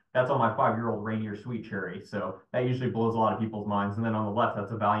that. That's on my 5-year-old Rainier sweet cherry. So that usually blows a lot of people's minds. And then on the left,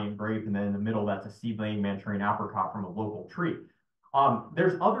 that's a Valiant grape. And then in the middle, that's a seedling Manchurian apricot from a local tree.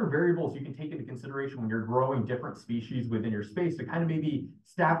 There's other variables you can take into consideration when you're growing different species within your space to kind of maybe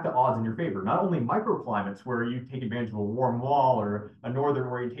stack the odds in your favor. Not only microclimates where you take advantage of a warm wall or a northern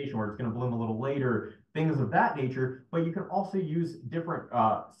orientation where it's going to bloom a little later, things of that nature, but you can also use different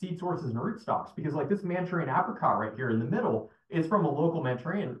seed sources and rootstocks because like this Manchurian apricot right here in the middle is from a local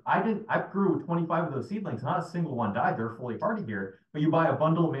Manchurian. I grew 25 of those seedlings, not a single one died. They're fully hardy here, but you buy a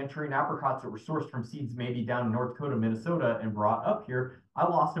bundle of Manchurian apricots that were sourced from seeds maybe down in North Dakota, Minnesota, and brought up here. I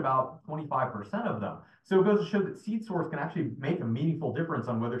lost about 25% of them. So it goes to show that seed source can actually make a meaningful difference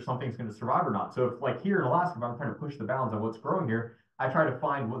on whether something's going to survive or not. So if like here in Alaska, if I'm trying to push the bounds of what's growing here, I try to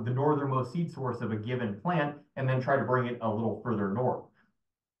find what the northernmost seed source of a given plant and then try to bring it a little further north.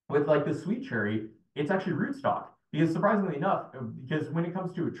 With like the sweet cherry, it's actually rootstock. Because surprisingly enough, because when it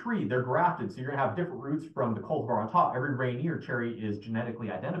comes to a tree, they're grafted. So you're gonna have different roots from the cultivar on top. Every Rainier cherry is genetically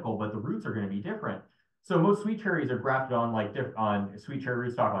identical, but the roots are gonna be different. So most sweet cherries are grafted on on sweet cherry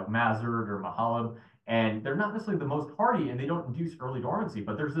rootstock like Mazurd or Mahalab, and they're not necessarily the most hardy and they don't induce early dormancy,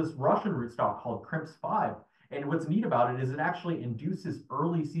 but there's this Russian rootstock called Crimps 5. And what's neat about it is it actually induces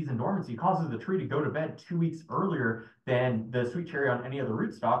early season dormancy, causes the tree to go to bed 2 weeks earlier than the sweet cherry on any other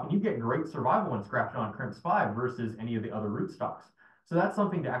rootstock. And you get great survival when it's grafted on Crimps 5 versus any of the other rootstocks. So that's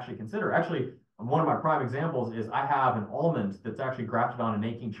something to actually consider. Actually, one of my prime examples is I have an almond that's actually grafted on an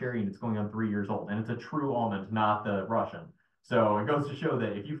aching cherry and it's going on 3 years old. And it's a true almond, not the Russian. So it goes to show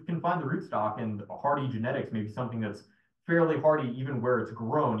that if you can find the rootstock and hardy genetics, maybe something that's fairly hardy even where it's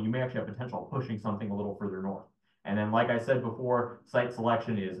grown, you may actually have potential of pushing something a little further north. And then, like I said before, site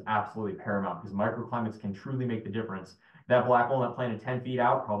selection is absolutely paramount because microclimates can truly make the difference. That black walnut planted 10 feet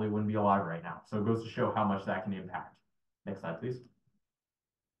out probably wouldn't be alive right now. So it goes to show how much that can impact. Next slide, please.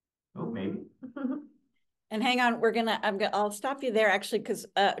 Oh, maybe. And hang on, I'll stop you there actually, because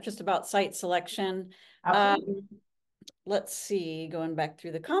just about site selection. Absolutely. Let's see, going back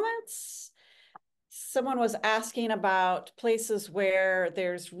through the comments. Someone was asking about places where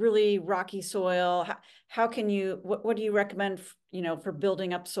there's really rocky soil. How can you, what do you recommend, for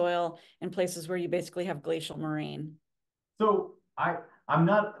building up soil in places where you basically have glacial moraine? So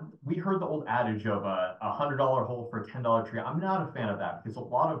we heard the old adage of a $100 hole for a $10 tree. I'm not a fan of that because a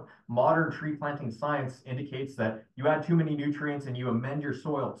lot of modern tree planting science indicates that you add too many nutrients and you amend your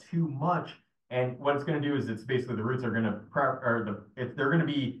soil too much. And what it's going to do is it's basically the roots are going to,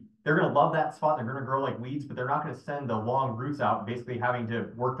 they're going to love that spot. They're going to grow like weeds, but they're not going to send the long roots out, basically having to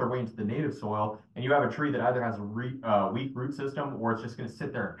work their way into the native soil. And you have a tree that either has a weak root system or it's just going to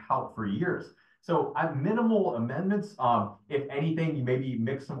sit there and pout for years. So minimal amendments. If anything, you maybe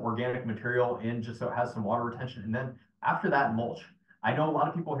mix some organic material in just so it has some water retention. And then after that, mulch. I know a lot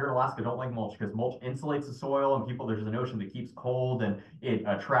of people here in Alaska don't like mulch because mulch insulates the soil and there's a notion that keeps cold and it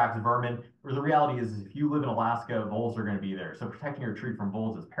attracts vermin. Where the reality is if you live in Alaska, voles are going to be there. So protecting your tree from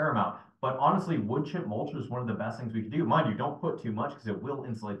voles is paramount. But honestly, wood chip mulch is one of the best things we can do. Mind you, don't put too much because it will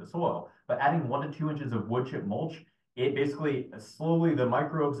insulate the soil. But adding 1 to 2 inches of wood chip mulch, it basically slowly the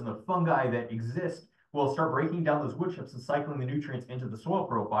microbes and the fungi that exist will start breaking down those wood chips and cycling the nutrients into the soil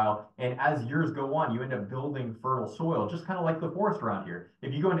profile. And as years go on, you end up building fertile soil, just kind of like the forest around here.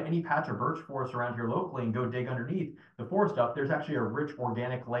 If you go into any patch of birch forest around here locally and go dig underneath the forest stuff, there's actually a rich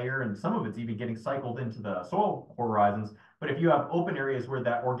organic layer, and some of it's even getting cycled into the soil horizons. But if you have open areas where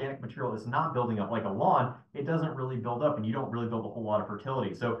that organic material is not building up like a lawn, it doesn't really build up and you don't really build a whole lot of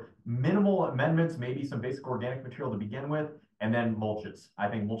fertility. So minimal amendments, maybe some basic organic material to begin with, and then mulches. I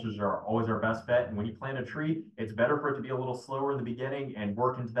think mulches are always our best bet. And when you plant a tree, it's better for it to be a little slower in the beginning and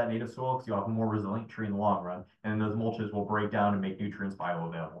work into that native soil because you'll have a more resilient tree in the long run. And then those mulches will break down and make nutrients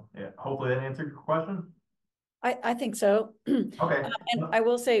bioavailable. Yeah, hopefully that answered your question. I think so. Okay. And I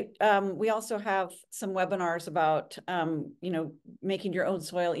will say, we also have some webinars about, making your own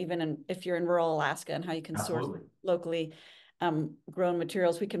soil, even if you're in rural Alaska, and how you can source locally grown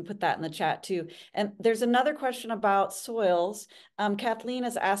materials. We can put that in the chat too. And there's another question about soils. Kathleen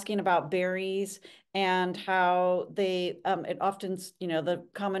is asking about berries and how they, it often, the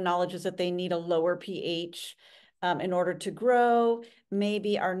common knowledge is that they need a lower pH in order to grow.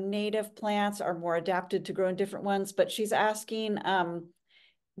 Maybe our native plants are more adapted to grow in different ones, but she's asking,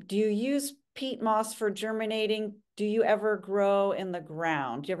 do you use peat moss for germinating? Do you ever grow in the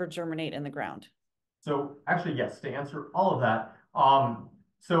ground? Do you ever germinate in the ground? So actually, yes, to answer all of that,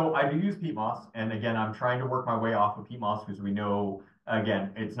 so I do use peat moss, and again, I'm trying to work my way off of peat moss because we know,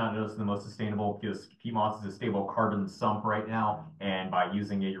 again, it's not just the most sustainable because peat moss is a stable carbon sump right now, and by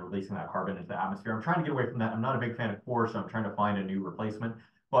using it, you're releasing that carbon into the atmosphere. I'm trying to get away from that. I'm not a big fan of core, so I'm trying to find a new replacement.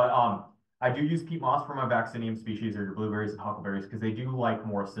 But I do use peat moss for my vaccinium species or your blueberries and huckleberries because they do like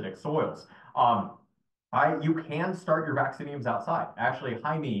more acidic soils. You can start your vacciniums outside. Actually,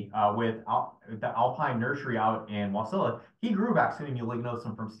 Jaime with the Alpine Nursery out in Wasilla, he grew Vaccinium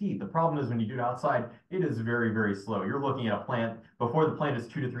lignosum from seed. The problem is when you do it outside, it is very, very slow. You're looking at a plant, before the plant is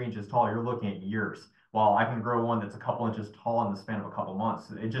 2 to 3 inches tall, you're looking at years. While I can grow one that's a couple inches tall in the span of a couple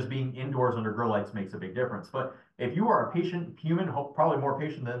months. It just being indoors under grow lights makes a big difference. But if you are a patient human, probably more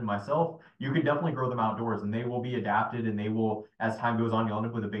patient than myself, you can definitely grow them outdoors and they will be adapted and they will, as time goes on, you'll end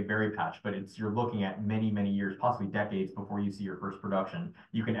up with a big berry patch. But you're looking at many, many years, possibly decades before you see your first production.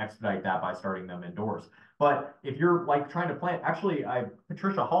 You can expedite that by starting them indoors. But if you're like trying to plant, actually,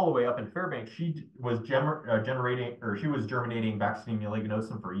 Patricia Holloway up in Fairbanks, she was germinating Vaccinium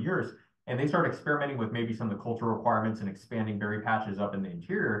lignosum for years. And they started experimenting with maybe some of the cultural requirements and expanding berry patches up in the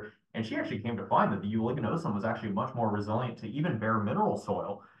interior. And she actually came to find that the lignosum was actually much more resilient to even bare mineral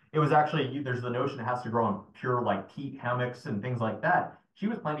soil. It was actually, there's the notion it has to grow in pure like peat hammocks and things like that. She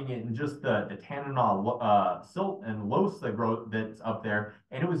was planting it in just the Tanana silt and loess that's up there,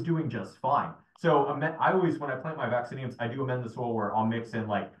 and it was doing just fine. So I always, when I plant my vacciniums, I do amend the soil where I'll mix in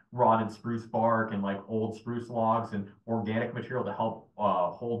like rotted spruce bark and like old spruce logs and organic material to help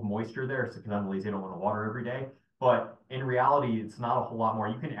hold moisture there. So because I'm lazy, I don't want to water every day. But in reality, it's not a whole lot more.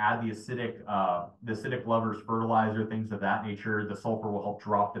 You can add the acidic lovers fertilizer, things of that nature. The sulfur will help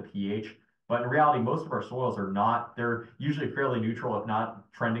drop the pH. But in reality, most of our soils are not, they're usually fairly neutral, if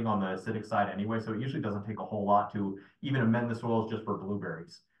not trending on the acidic side anyway. So it usually doesn't take a whole lot to even amend the soils just for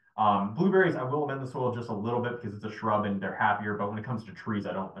blueberries. Blueberries, I will amend the soil just a little bit because it's a shrub and they're happier. But when it comes to trees,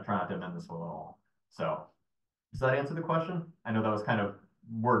 I try not to amend the soil at all. So does that answer the question? I know that was kind of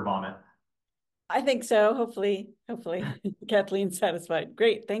word vomit. I think so. Hopefully, Kathleen's satisfied.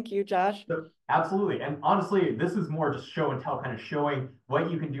 Great. Thank you, Josh. So, absolutely. And honestly, this is more just show and tell, kind of showing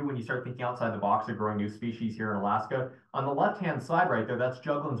what you can do when you start thinking outside the box of growing new species here in Alaska. On the left-hand side right there, that's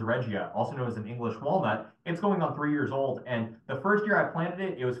Juglans regia, also known as an English walnut. It's going on 3 years old. And the first year I planted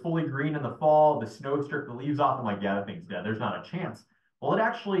it, it was fully green in the fall. The snow stripped the leaves off. I'm like, yeah, that thing's dead. There's not a chance. Well, it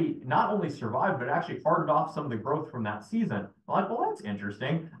actually not only survived, but it actually hardened off some of the growth from that season. I'm like, well, that's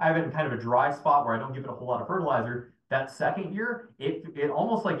interesting. I have it in kind of a dry spot where I don't give it a whole lot of fertilizer. That second year, it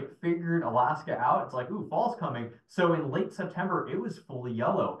almost like it figured Alaska out. It's like, ooh, fall's coming. So in late September, it was fully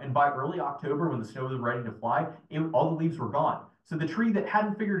yellow. And by early October, when the snow was ready to fly, all the leaves were gone. So the tree that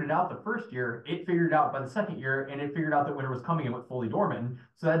hadn't figured it out the first year, it figured it out by the second year, and it figured out that winter was coming and went fully dormant.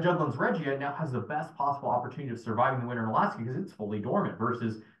 So that Juglans regia now has the best possible opportunity of surviving the winter in Alaska because it's fully dormant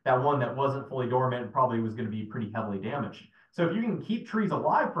versus that one that wasn't fully dormant and probably was going to be pretty heavily damaged. So if you can keep trees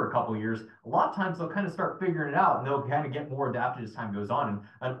alive for a couple of years, a lot of times they'll kind of start figuring it out and they'll kind of get more adapted as time goes on.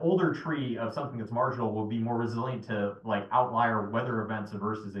 And an older tree of something that's marginal will be more resilient to like outlier weather events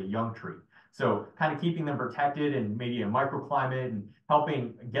versus a young tree. So kind of keeping them protected and maybe a microclimate and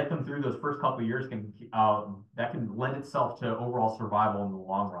helping get them through those first couple of years that can lend itself to overall survival in the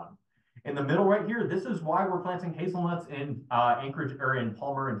long run. In the middle right here, this is why we're planting hazelnuts in Anchorage or in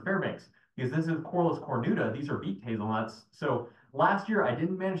Palmer and Fairbanks, because this is Corlus cornuta. These are beaked hazelnuts. So last year I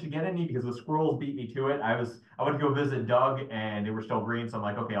didn't manage to get any because the squirrels beat me to it. I went to go visit Doug and they were still green. So I'm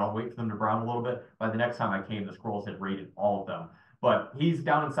like, okay, I'll wait for them to brown a little bit. By the next time I came, the squirrels had raided all of them. But he's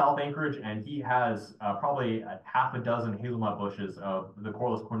down in South Anchorage and he has probably a half a dozen hazelnut bushes of the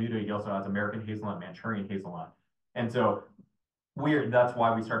Corlus cornuta. He also has American hazelnut, Manchurian hazelnut. And so that's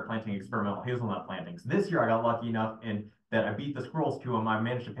why we started planting experimental hazelnut plantings. This year I got lucky enough in that I beat the squirrels to them. I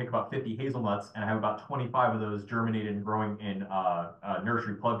managed to pick about 50 hazelnuts and I have about 25 of those germinated and growing in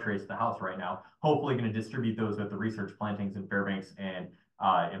nursery plug trays at the house right now. Hopefully going to distribute those at the research plantings in Fairbanks and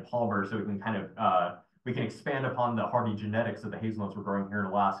in Palmer so we can kind of we can expand upon the hardy genetics of the hazelnuts we're growing here in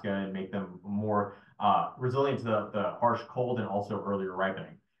Alaska and make them more resilient to the harsh cold and also earlier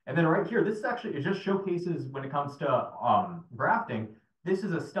ripening. And then right here, this is actually, it just showcases when it comes to grafting, this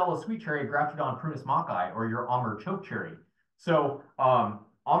is a Stella sweet cherry grafted on Prunus mackay or your Amur choke cherry. So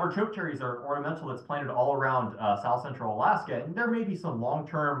Amur choke cherries are ornamental that's planted all around South Central Alaska. And there may be some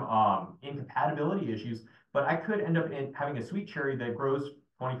long-term incompatibility issues, but I could end up having a sweet cherry that grows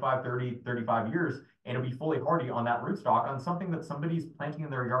 25, 30, 35 years, and it'll be fully hardy on that rootstock on something that somebody's planting in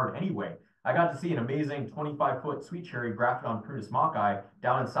their yard anyway. I got to see an amazing 25-foot sweet cherry grafted on Prunus mackay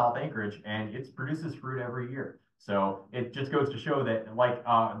down in South Anchorage, and it produces fruit every year. So it just goes to show that like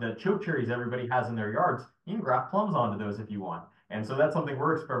the choke cherries everybody has in their yards, you can graft plums onto those if you want. And so that's something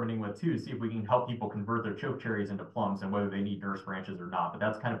we're experimenting with too, to see if we can help people convert their choke cherries into plums and whether they need nurse branches or not. But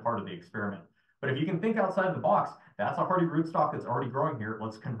that's kind of part of the experiment. But if you can think outside the box, that's a hardy rootstock that's already growing here.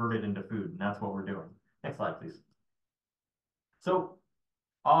 Let's convert it into food. And that's what we're doing. Next slide, please. So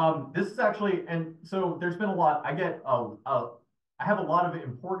this is actually, and so there's been a lot, I have a lot of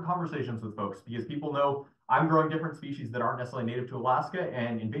important conversations with folks because people know I'm growing different species that aren't necessarily native to Alaska,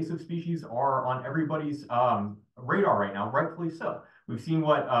 and invasive species are on everybody's radar right now, rightfully so. We've seen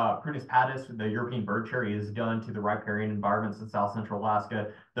what Prunus patus, the European bird cherry, has done to the riparian environments in South Central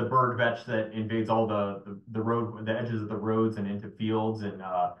Alaska. The bird vetch that invades all the edges of the roads and into fields and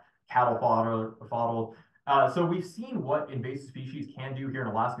cattle fodder. So we've seen what invasive species can do here in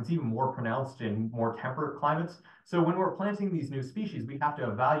Alaska. It's even more pronounced in more temperate climates. So when we're planting these new species, we have to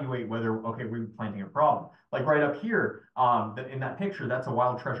evaluate whether, okay, we're planting a problem. Like right up here, in that picture, that's a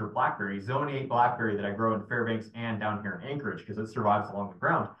wild treasure blackberry, zone 8 blackberry that I grow in Fairbanks and down here in Anchorage because it survives along the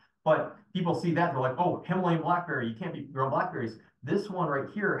ground. But people see that, they're like, oh, Himalayan blackberry, you can't be growing blackberries. This one right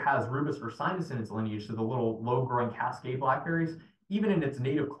here has Rubus ursinus in its lineage, so the little low-growing cascade blackberries. Even in its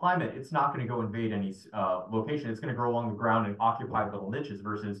native climate, it's not going to go invade any location. It's going to grow along the ground and occupy little niches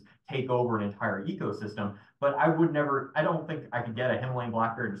versus take over an entire ecosystem. But I don't think I could get a Himalayan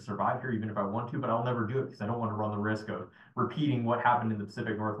blackberry to survive here, even if I want to, but I'll never do it because I don't want to run the risk of repeating what happened in the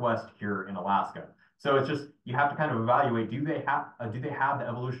Pacific Northwest here in Alaska. So it's just, you have to kind of evaluate, do they have the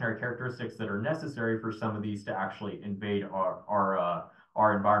evolutionary characteristics that are necessary for some of these to actually invade our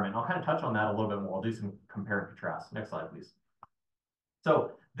environment? I'll kind of touch on that a little bit more. I'll do some compare and contrast. Next slide, please.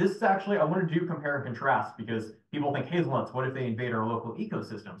 So this is actually, I want to do compare and contrast because people think hazelnuts, what if they invade our local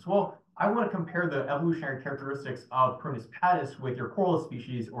ecosystems? Well, I want to compare the evolutionary characteristics of Prunus patus with your corallus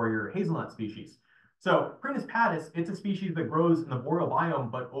species or your hazelnut species. So Prunus patus, it's a species that grows in the boreal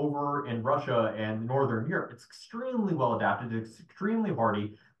biome, but over in Russia and Northern Europe. It's extremely well adapted, it's extremely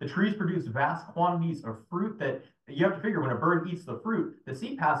hardy. The trees produce vast quantities of fruit that you have to figure when a bird eats the fruit, the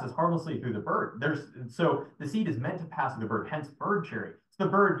seed passes harmlessly through the bird. So the seed is meant to pass through the bird, hence bird cherry. So the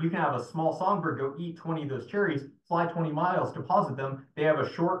bird, you can have a small songbird go eat 20 of those cherries, fly 20 miles, deposit them. They have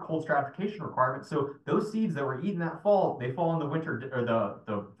a short cold stratification requirement. So those seeds that were eaten that fall, they fall in the winter or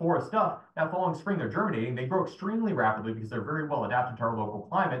the forest stuff. That following spring, they're germinating. They grow extremely rapidly because they're very well adapted to our local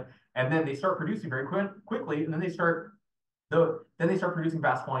climate. And then they start producing very quickly. And then they start producing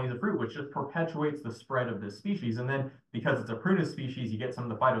vast quantities of fruit, which just perpetuates the spread of this species. And then because it's a prunus species, you get some of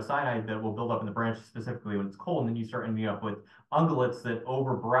the phytocyanide that will build up in the branch specifically when it's cold. And then you start ending up with ungulates that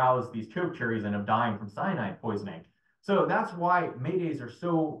overbrowse these choke cherries and end up dying from cyanide poisoning. So that's why maydays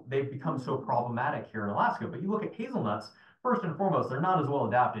they've become so problematic here in Alaska. But you look at hazelnuts, first and foremost, they're not as well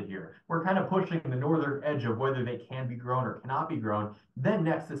adapted here. We're kind of pushing the northern edge of whether they can be grown or cannot be grown. Then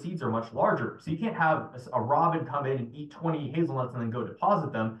next, the seeds are much larger. So you can't have a robin come in and eat 20 hazelnuts and then go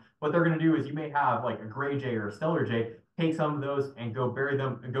deposit them. What they're going to do is you may have like a gray jay or a stellar jay take some of those and go bury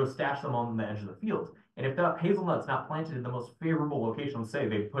them and go stash them on the edge of the field. And if the hazelnut's not planted in the most favorable location, say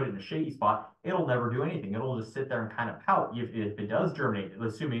they put it in a shady spot, it'll never do anything. It'll just sit there and kind of pout if it does germinate,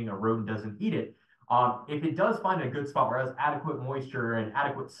 assuming a rodent doesn't eat it. If it does find a good spot where it has adequate moisture and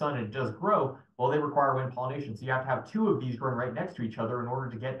adequate sun and it does grow, well, they require wind pollination. So you have to have two of these growing right next to each other in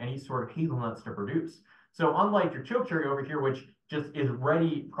order to get any sort of hazelnuts to produce. So unlike your choke cherry over here, which just is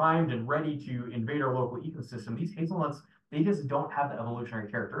ready, primed and ready to invade our local ecosystem, these hazelnuts, they just don't have the evolutionary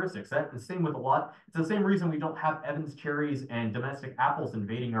characteristics. That's the same with it's the same reason we don't have Evans cherries and domestic apples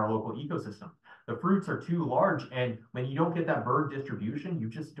invading our local ecosystem. The fruits are too large, and when you don't get that bird distribution, you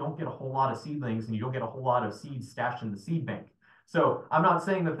just don't get a whole lot of seedlings and you don't get a whole lot of seeds stashed in the seed bank. So I'm not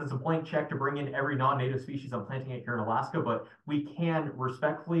saying that there's a blank check to bring in every non-native species I'm planting it here in Alaska, but we can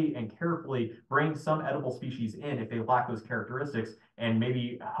respectfully and carefully bring some edible species in if they lack those characteristics and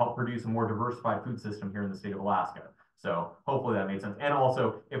maybe help produce a more diversified food system here in the state of Alaska. So hopefully that made sense. And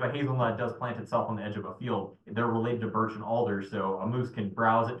also, if a hazelnut does plant itself on the edge of a field, they're related to birch and alder, so a moose can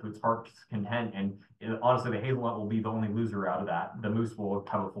browse it to its heart's content. And honestly, the hazelnut will be the only loser out of that. The moose will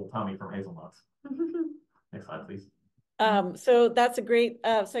have a full tummy from hazelnuts. Next slide, please. So that's a great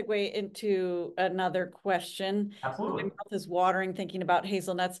segue into another question. Absolutely. My mouth is watering thinking about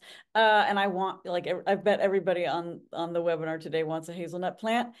hazelnuts. And I bet everybody on the webinar today wants a hazelnut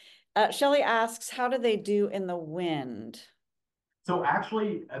plant. Shelley asks, how do they do in the wind? So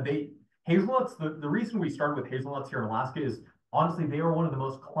actually, hazelnuts, the reason we started with hazelnuts here in Alaska is honestly, they are one of the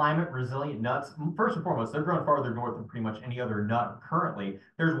most climate resilient nuts. First and foremost, they're grown farther north than pretty much any other nut currently.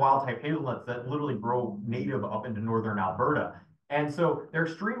 There's wild type hazelnuts that literally grow native up into northern Alberta. And so they're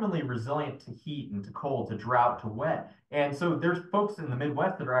extremely resilient to heat and to cold, to drought, to wet. And so there's folks in the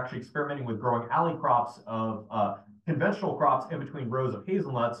Midwest that are actually experimenting with growing alley crops of conventional crops in between rows of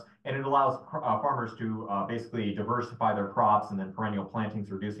hazelnuts, and it allows farmers to basically diversify their crops and then perennial plantings,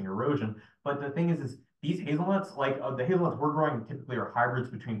 reducing erosion. But the thing is these hazelnuts, like the hazelnuts we're growing typically are hybrids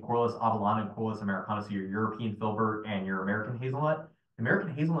between Corylus avellana and Corylus americana, so your European filbert and your American hazelnut.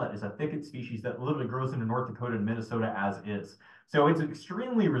 American hazelnut is a thicket species that literally grows into North Dakota and Minnesota as is. So it's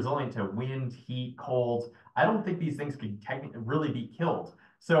extremely resilient to wind, heat, cold. I don't think these things could technically really be killed.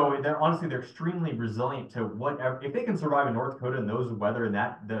 So they're extremely resilient to whatever. If they can survive in North Dakota and those weather and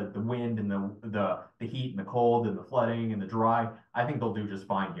that the wind and the heat and the cold and the flooding and the dry, I think they'll do just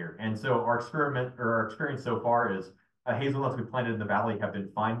fine here. And so our experience so far is hazelnuts we planted in the valley have been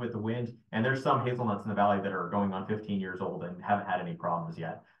fine with the wind, and there's some hazelnuts in the valley that are going on 15 years old and haven't had any problems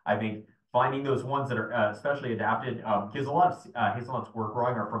yet. I think finding those ones that are especially adapted, because a lot of hazelnuts we're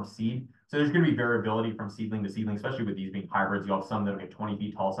growing are from seed. So there's going to be variability from seedling to seedling, especially with these being hybrids. You have some that'll get 20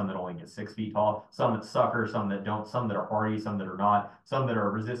 feet tall, some that only get 6 feet tall, some that sucker, some that don't, some that are hardy, some that are not, some that are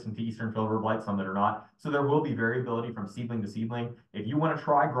resistant to eastern filbert blight, some that are not. So there will be variability from seedling to seedling. If you want to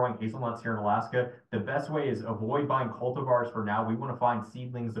try growing hazelnuts here in Alaska, the best way is avoid buying cultivars for now. We want to find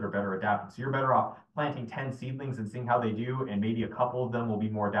seedlings that are better adapted. So you're better off planting 10 seedlings and seeing how they do, and maybe a couple of them will be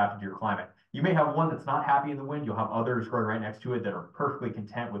more adapted to your climate. You may have one that's not happy in the wind. You'll have others growing right next to it that are perfectly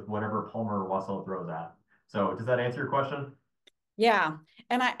content with whatever Palmer or Wassel throws at. So does that answer your question? Yeah,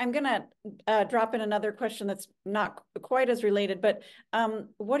 and I'm gonna drop in another question that's not quite as related, but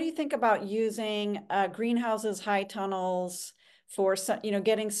what do you think about using greenhouses, high tunnels for some,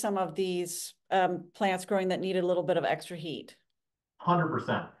 getting some of these plants growing that need a little bit of extra heat?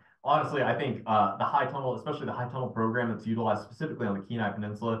 100%. Honestly, I think the high tunnel, especially the high tunnel program that's utilized specifically on the Kenai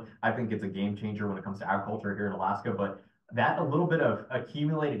Peninsula, I think it's a game changer when it comes to agriculture here in Alaska. But that a little bit of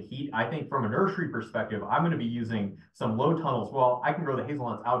accumulated heat, I think from a nursery perspective, I'm going to be using some low tunnels. Well, I can grow the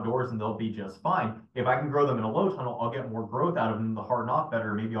hazelnuts outdoors and they'll be just fine. If I can grow them in a low tunnel, I'll get more growth out of them to harden off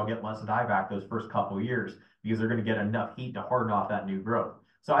better. Maybe I'll get less dieback those first couple of years because they're going to get enough heat to harden off that new growth.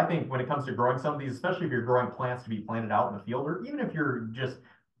 So I think when it comes to growing some of these, especially if you're growing plants to be planted out in the field, or even if you're just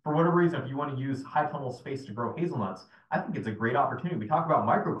for whatever reason, if you want to use high tunnel space to grow hazelnuts, I think it's a great opportunity. We talk about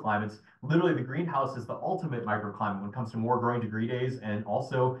microclimates. Literally, the greenhouse is the ultimate microclimate when it comes to more growing degree days. And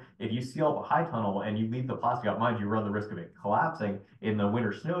also, if you seal up a high tunnel and you leave the plastic out, mind you, run the risk of it collapsing in the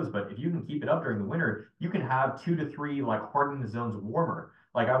winter snows. But if you can keep it up during the winter, you can have 2 to 3 like hardened zones warmer.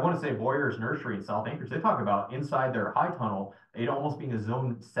 Like I want to say Boyer's Nursery in South Anchorage, they talk about inside their high tunnel, it almost being a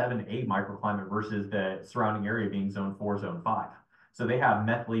zone 7A microclimate versus the surrounding area being zone 4, zone 5. So they have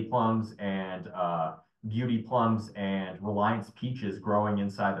Methley plums and beauty plums and Reliance peaches growing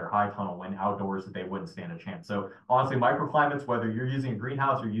inside their high tunnel when outdoors that they wouldn't stand a chance. So honestly, microclimates, whether you're using a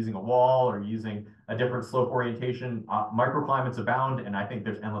greenhouse or using a wall or using a different slope orientation, microclimates abound, and I think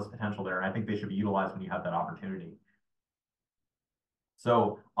there's endless potential there, and I think they should be utilized when you have that opportunity.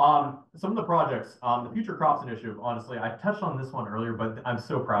 So some of the projects, the Future Crops Initiative, honestly, I touched on this one earlier, but I'm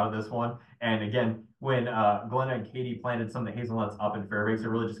so proud of this one. And again, when Glenna and Katie planted some of the hazelnuts up in Fairbanks, it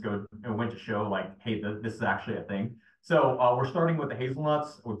really just went to show like, hey, this is actually a thing. So we're starting with the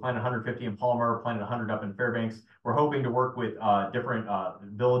hazelnuts. We planted 150 in Palmer, planted 100 up in Fairbanks. We're hoping to work with different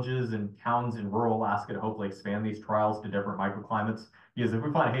villages and towns in rural Alaska to hopefully expand these trials to different microclimates. Because if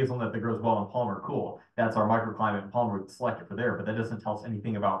we find a hazelnut that grows well in Palmer, cool. That's our microclimate in Palmer, we select it for there, but that doesn't tell us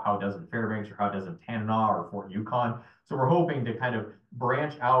anything about how it does in Fairbanks or how it does in Tanana or Fort Yukon. So we're hoping to kind of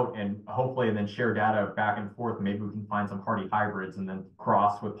branch out and hopefully and then share data back and forth. Maybe we can find some hardy hybrids and then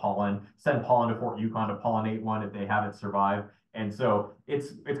cross with pollen, send pollen to Fort Yukon to pollinate one if they haven't survived. And so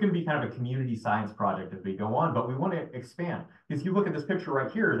it's going to be kind of a community science project as we go on, but we want to expand. Because you look at this picture right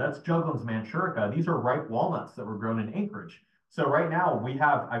here, that's Juglans manchurica. These are ripe walnuts that were grown in Anchorage. So right now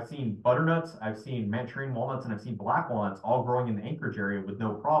I've seen butternuts, I've seen Manchurian walnuts, and I've seen black walnuts all growing in the Anchorage area with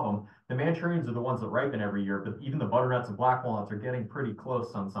no problem. The Manchurians are the ones that ripen every year, but even the butternuts and black walnuts are getting pretty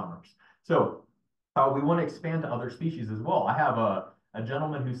close some summers. So we want to expand to other species as well. I have a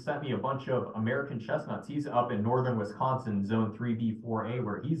gentleman who sent me a bunch of American chestnuts. He's up in northern Wisconsin, zone 3B4A,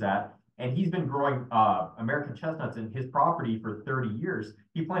 where he's at. And he's been growing American chestnuts in his property for 30 years.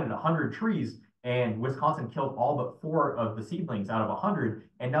 He planted 100 trees, and Wisconsin killed all but 4 of the seedlings out of 100.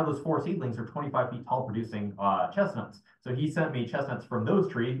 And now those 4 seedlings are 25 feet tall producing chestnuts. So he sent me chestnuts from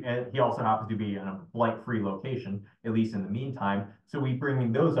those trees, and he also happens to be in a blight-free location, at least in the meantime. So we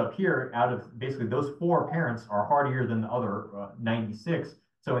bringing those up here out of basically those 4 parents are hardier than the other 96.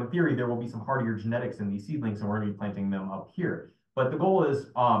 So in theory, there will be some hardier genetics in these seedlings, and we're going to be planting them up here. But the goal is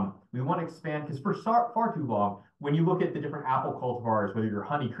we want to expand because for far too long, when you look at the different apple cultivars, whether your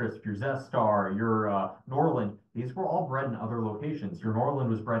Honeycrisp, your Zestar, your Norland, these were all bred in other locations. Your Norland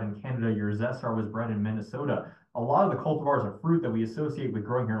was bred in Canada, your Zestar was bred in Minnesota. A lot of the cultivars of fruit that we associate with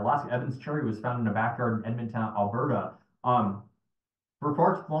growing here in Alaska, Evans cherry was found in a backyard in Edmonton, Alberta. For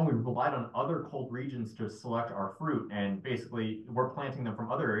far too long, we've relied on other cold regions to select our fruit, and basically we're planting them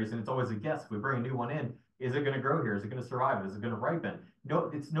from other areas, and it's always a guess. If we bring a new one in, is it going to grow here? Is it going to survive? Is it going to ripen?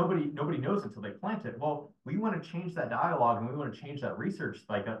 No, it's nobody knows until they plant it. Well, we want to change that dialogue, and we want to change that research,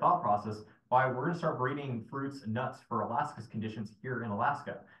 like that thought process, by we're going to start breeding fruits and nuts for Alaska's conditions here in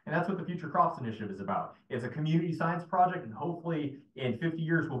Alaska. And that's what the Future Crops Initiative is about. It's a community science project, and hopefully in 50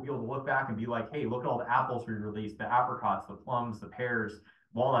 years, we'll be able to look back and be like, hey, look at all the apples we released, the apricots, the plums, the pears,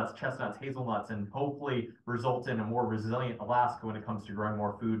 walnuts, chestnuts, hazelnuts, and hopefully result in a more resilient Alaska when it comes to growing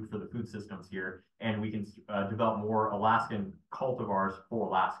more food for the food systems here. And we can develop more Alaskan cultivars for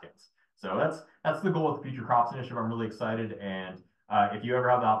Alaskans. So that's the goal of the Future Crops Initiative. I'm really excited. And if you ever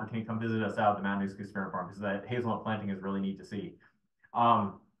have the opportunity, come visit us out at the Mountain View Experiment Farm, because that hazelnut planting is really neat to see.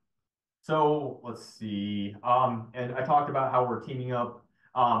 So let's see. And I talked about how we're teaming up.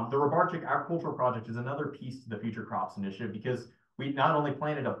 The Rebarchik Agricultural Project is another piece to the Future Crops Initiative, because we not only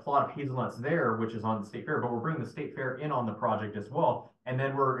planted a plot of hazelnuts there, which is on the state fair, but we're bringing the state fair in on the project as well. And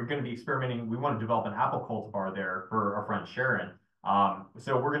then we're going to be experimenting. We want to develop an apple cultivar there for our friend Sharon.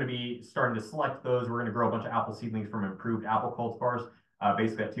 So we're going to be starting to select those. We're going to grow a bunch of apple seedlings from improved apple cultivars,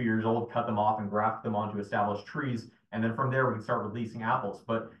 basically at 2 years old, cut them off and graft them onto established trees. And then from there, we can start releasing apples.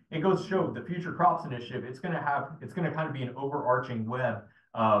 But it goes to show the Future Crops Initiative, it's going to kind of be an overarching web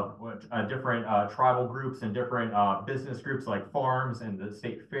of different tribal groups and different business groups like farms and the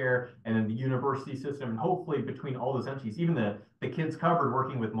state fair and then the university system. And hopefully between all those entities, even the kids covered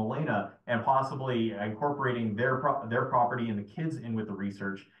working with Milena and possibly incorporating their property and the kids in with the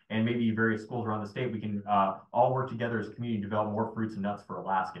research, and maybe various schools around the state, we can all work together as a community to develop more fruits and nuts for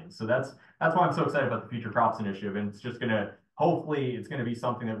Alaskans. So that's why I'm so excited about the Future Crops Initiative. And it's just going to, hopefully it's going to be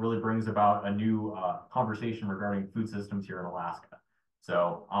something that really brings about a new conversation regarding food systems here in Alaska.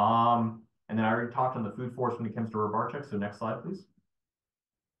 So, and then I already talked on the food forest when it comes to Rebarchik. So next slide, please.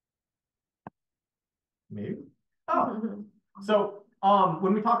 Maybe. Oh, so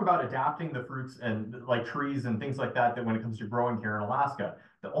when we talk about adapting the fruits and like trees and things like that, when it comes to growing here in Alaska,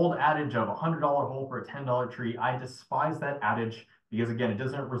 the old adage of $100 hole for a $10 tree, I despise that adage, because again, it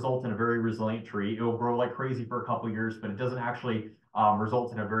doesn't result in a very resilient tree. It will grow like crazy for a couple of years, but it doesn't actually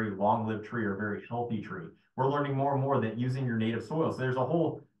result in a very long-lived tree or a very healthy tree. We're learning more and more that using your native soil. So there's a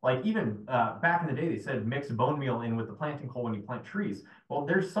whole, like even back in the day, they said mix bone meal in with the planting coal when you plant trees. Well,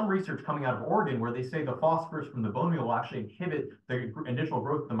 there's some research coming out of Oregon where they say the phosphorus from the bone meal will actually inhibit the initial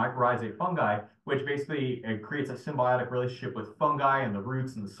growth of the mycorrhizate fungi, which basically creates a symbiotic relationship with fungi and the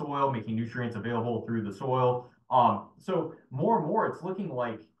roots in the soil, making nutrients available through the soil. So more and more, it's looking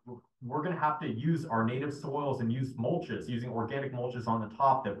like we're going to have to use our native soils and use mulches, using organic mulches on the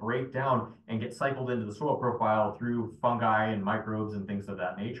top that break down and get cycled into the soil profile through fungi and microbes and things of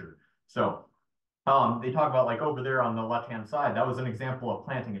that nature. So they talk about like over there on the left-hand side, that was an example of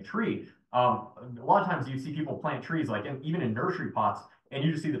planting a tree. A lot of times you see people plant trees like even in nursery pots, and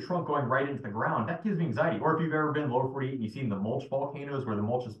you just see the trunk going right into the ground. That gives me anxiety. Or if you've ever been lower 48 and you've seen the mulch volcanoes where the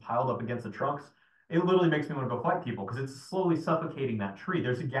mulch is piled up against the trunks, it literally makes me want to go fight people because it's slowly suffocating that tree.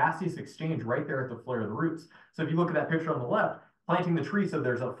 There's a gaseous exchange right there at the flare of the roots. So if you look at that picture on the left, planting the tree so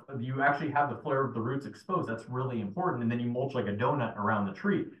you actually have the flare of the roots exposed. That's really important. And then you mulch like a donut around the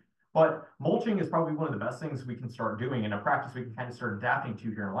tree. But mulching is probably one of the best things we can start doing, in a practice we can kind of start adapting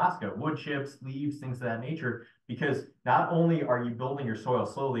to here in Alaska. Wood chips, leaves, things of that nature, because not only are you building your soil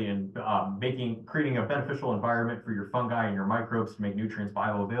slowly and creating a beneficial environment for your fungi and your microbes to make nutrients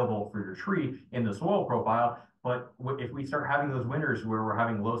bioavailable for your tree in the soil profile, but if we start having those winters where we're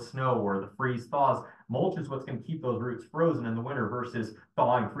having low snow or the freeze thaws, mulch is what's going to keep those roots frozen in the winter versus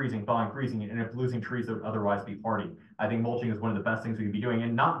thawing, freezing, and if losing trees that would otherwise be hardy. I think mulching is one of the best things we could be doing,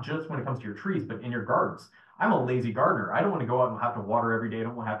 and not just when it comes to your trees, but in your gardens. I'm a lazy gardener. I don't want to go out and have to water every day. I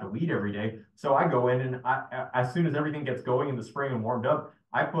don't want to have to weed every day. So I go in and as soon as everything gets going in the spring and warmed up,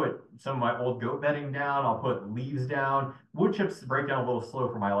 I put some of my old goat bedding down. I'll put leaves down. Wood chips break down a little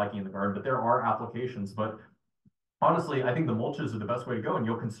slow for my liking in the garden, but there are applications. But honestly, I think the mulches are the best way to go, and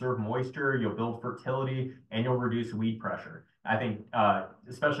you'll conserve moisture, you'll build fertility, and you'll reduce weed pressure. I think,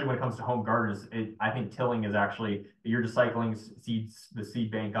 especially when it comes to home gardens, I think tilling is actually, you're just cycling the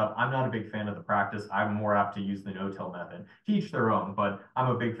seed bank up. I'm not a big fan of the practice. I'm more apt to use the no-till method. To each their own, but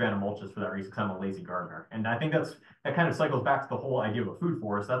I'm a big fan of mulches for that reason, because I'm a lazy gardener. And I think that kind of cycles back to the whole idea of a food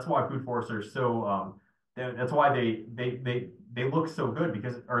forest. That's why food forests are so, that's why they look so good,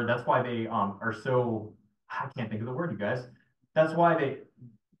 because, or that's why they are so I can't think of the word, you guys. That's why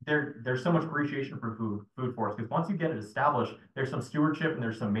there's so much appreciation for food forests, because once you get it established, there's some stewardship and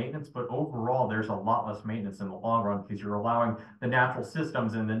there's some maintenance, but overall there's a lot less maintenance in the long run because you're allowing the natural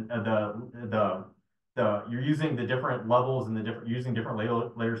systems and then you're using the different levels and using different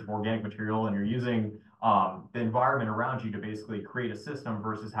layers of organic material, and you're using the environment around you to basically create a system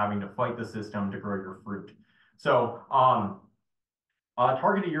versus having to fight the system to grow your fruit. So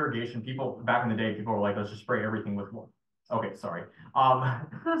targeted irrigation, people back in the day, people were like, let's just spray everything with one. Okay, sorry.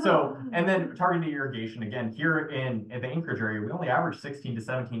 And then targeted irrigation, again, here in the Anchorage area, we only average 16 to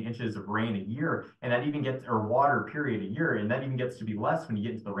 17 inches of rain a year, and that even gets, or water period a year, and that even gets to be less when you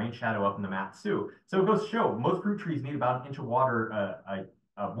get into the rain shadow up in the Matsu. So it goes to show, most fruit trees need about an inch of water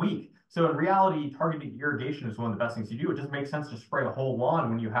a week. So in reality, targeted irrigation is one of the best things to do. It doesn't make sense to spray a whole lawn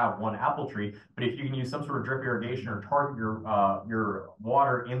when you have one apple tree, but if you can use some sort of drip irrigation or target your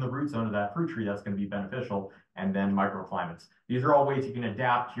water in the root zone of that fruit tree, that's going to be beneficial. And then microclimates. These are all ways you can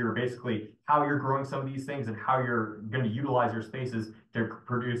adapt your basically how you're growing some of these things and how you're going to utilize your spaces to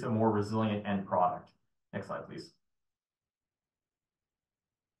produce a more resilient end product. Next slide, please.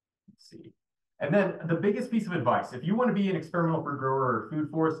 Let's see. And then the biggest piece of advice, if you want to be an experimental fruit grower or food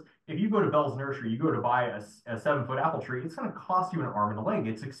forest, if you go to Bell's Nursery, you go to buy a 7-foot apple tree, it's going to cost you an arm and a leg.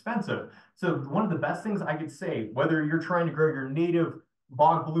 It's expensive. So one of the best things I could say, whether you're trying to grow your native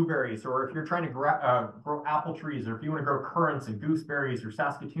bog blueberries, or if you're trying to grow apple trees, or if you want to grow currants and gooseberries or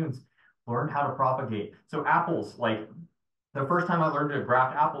Saskatoons, learn how to propagate. So apples, like the first time I learned to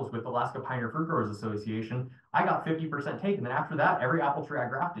graft apples with Alaska Pioneer Fruit Growers Association, I got 50% take. And then after that, every apple tree I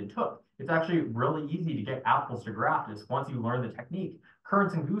grafted took. It's actually really easy to get apples to graft is once you learn the technique.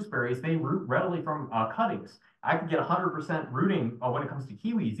 Currants and gooseberries, they root readily from cuttings. I could get 100% rooting when it comes to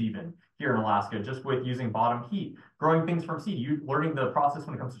kiwis even here in Alaska, just with using bottom heat. Growing things from seed, learning the process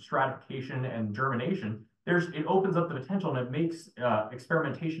when it comes to stratification and germination, it opens up the potential, and it makes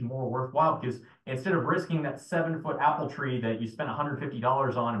experimentation more worthwhile, because instead of risking that 7-foot apple tree that you spent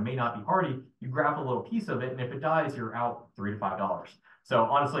 $150 on and may not be hardy, you graft a little piece of it, and if it dies, you're out $3 to $5. So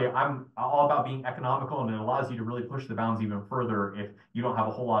honestly, I'm all about being economical, and it allows you to really push the bounds even further if you don't have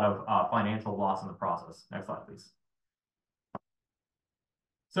a whole lot of financial loss in the process. Next slide, please.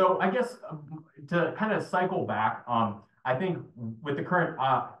 So I guess to kind of cycle back, I think with the current,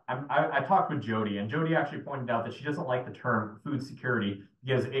 I talked with Jody, and Jody actually pointed out that she doesn't like the term food security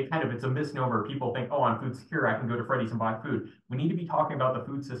because it's a misnomer. People think, oh, I'm food secure, I can go to Freddy's and buy food. We need to be talking about the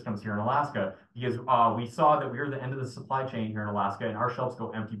food systems here in Alaska, because we saw that we're the end of the supply chain here in Alaska, and our shelves go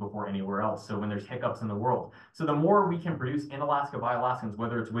empty before anywhere else. So when there's hiccups in the world, so the more we can produce in Alaska by Alaskans,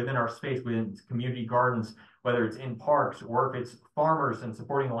 whether it's within our space, within community gardens, whether it's in parks, or if it's farmers and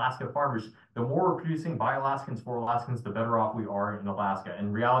supporting Alaska farmers, the more we're producing by Alaskans for Alaskans, the better off we are in Alaska.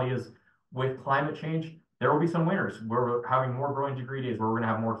 And reality is, with climate change, there will be some winters where we're having more growing degree days, where we're going to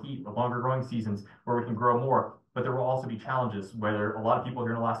have more heat, longer growing seasons, where we can grow more. But there will also be challenges where a lot of people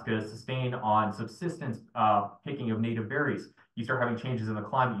here in Alaska sustain on subsistence picking of native berries. You start having changes in the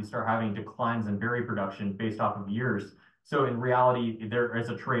climate, you start having declines in berry production based off of years. So in reality, there is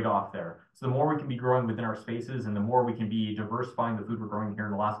a trade-off there. So the more we can be growing within our spaces, and the more we can be diversifying the food we're growing here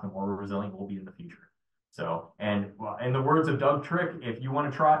in Alaska, the more resilient we'll be in the future. So, and in the words of Doug Trick, if you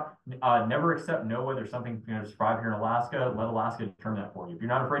want to try, never accept no whether something's going to survive here in Alaska. Let Alaska determine that for you. If you're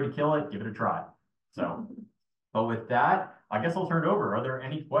not afraid to kill it, give it a try. So, but with that, I guess I'll turn it over. Are there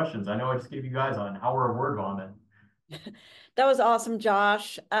any questions? I know I just gave you guys an hour of word vomit. That was awesome,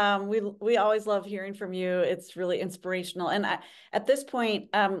 Josh. We always love hearing from you. It's really inspirational. And at this point,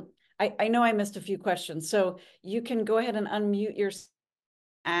 I know I missed a few questions, so you can go ahead and unmute your,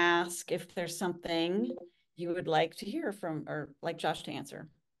 ask if there's something you would like to hear from, or like Josh to answer.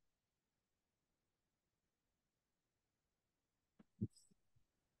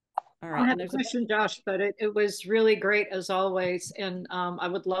 All right. I have a question, Josh, but it was really great as always. And I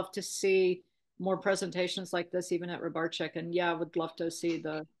would love to see more presentations like this, even at Rebarchik. And yeah, I would love to see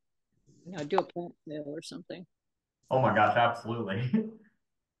do a plant sale or something. Oh my gosh, absolutely.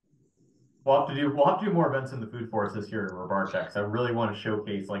 We'll have to do more events in the food forest this year at Rebarchik. So I really want to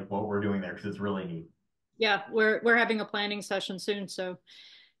showcase like what we're doing there, because it's really neat. Yeah, we're having a planning session soon. So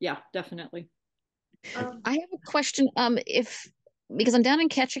yeah, definitely. I have a question. Because I'm down in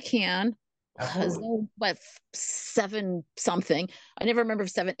Ketchikan, what 7 something. I never remember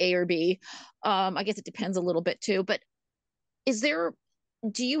if 7A or B. I guess it depends a little bit too. But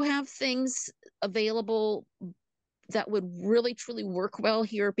do you have things available that would really truly work well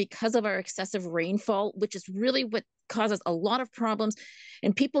here because of our excessive rainfall, which is really what causes a lot of problems,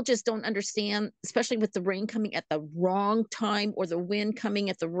 and people just don't understand, especially with the rain coming at the wrong time or the wind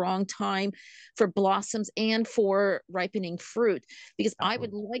coming at the wrong time for blossoms and for ripening fruit. Because I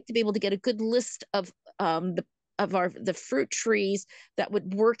would like to be able to get a good list of the fruit trees that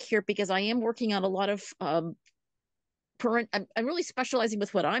would work here, because I am working on a lot of I'm really specializing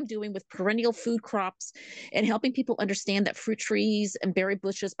with what I'm doing with perennial food crops and helping people understand that fruit trees and berry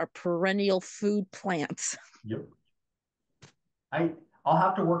bushes are perennial food plants. Yep. I'll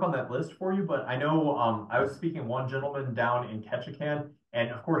have to work on that list for you, but I know I was speaking to one gentleman down in Ketchikan, and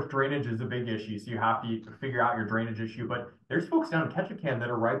of course drainage is a big issue, so you have to figure out your drainage issue. But there's folks down in Ketchikan that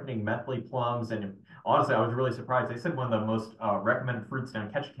are ripening methley plums, and honestly, I was really surprised. They said one of the most recommended fruits down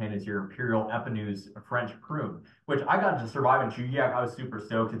in Ketchikan is your Imperial Epineu's French prune, which I got to survive and chew. Yeah, I was super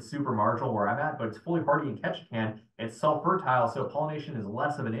stoked. It's super marginal where I'm at, but it's fully hardy in Ketchikan. It's self-fertile, so pollination is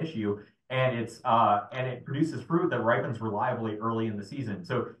less of an issue. And it produces fruit that ripens reliably early in the season.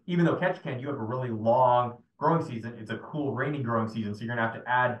 So even though Ketchikan, you have a really long growing season, it's a cool rainy growing season. So you're gonna have to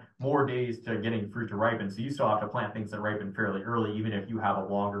add more days to getting fruit to ripen. So you still have to plant things that ripen fairly early, even if you have a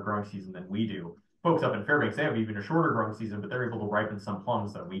longer growing season than we do. Folks up in Fairbanks, they have even a shorter growing season, but they're able to ripen some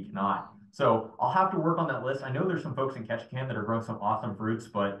plums that we cannot. So I'll have to work on that list. I know there's some folks in Ketchikan that are growing some awesome fruits,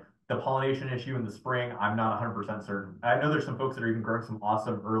 but the pollination issue in the spring, I'm not 100% certain. I know there's some folks that are even growing some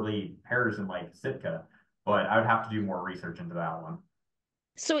awesome early pears in like Sitka, but I would have to do more research into that one.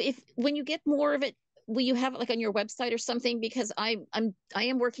 So when you get more of it, will you have it like on your website or something? Because I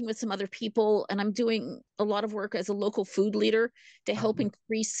am working with some other people, and I'm doing a lot of work as a local food leader to help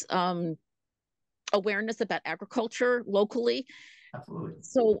increase awareness about agriculture locally. Absolutely.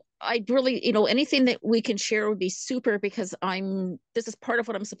 So I really, anything that we can share would be super, because this is part of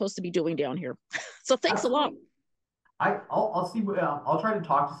what I'm supposed to be doing down here. So thanks Absolutely. a lot. I'll see. I'll try to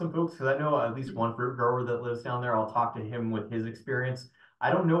talk to some folks, because I know at least one fruit grower that lives down there. I'll talk to him with his experience.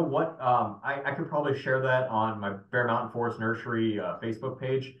 I don't know what I could probably share that on my Bear Mountain Forest Nursery Facebook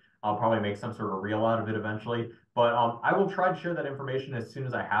page. I'll probably make some sort of reel out of it eventually. But I will try to share that information as soon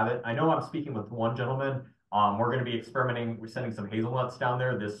as I have it. I know I'm speaking with one gentleman. We're going to be experimenting. We're sending some hazelnuts down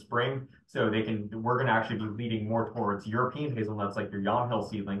there this spring, so we're going to actually be leading more towards European hazelnuts, like your Yamhill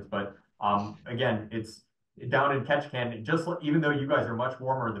seedlings. But again, it's down in Ketchikan. Even though you guys are much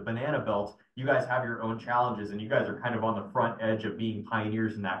warmer, the banana belt, you guys have your own challenges, and you guys are kind of on the front edge of being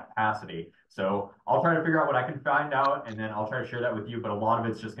pioneers in that capacity. So I'll try to figure out what I can find out, and then I'll try to share that with you. But a lot of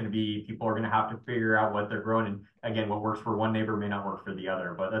it's just going to be people are going to have to figure out what they're growing, and again, what works for one neighbor may not work for the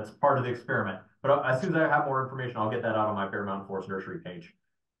other. But that's part of the experiment. But as soon as I have more information, I'll get that out on my Bear Mountain Forest Nursery page.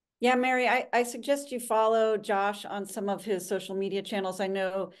 Yeah, Mary, I suggest you follow Josh on some of his social media channels. I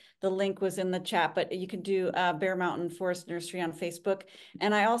know the link was in the chat, but you can do Bear Mountain Forest Nursery on Facebook.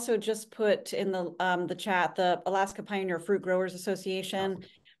 And I also just put in the chat the Alaska Pioneer Fruit Growers Association,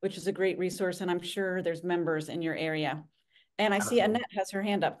 which is a great resource, and I'm sure there's members in your area. And I see Annette has her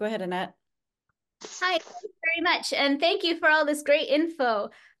hand up. Go ahead, Annette. Hi, thank you very much. And thank you for all this great info.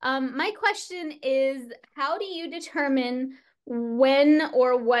 My question is, how do you determine when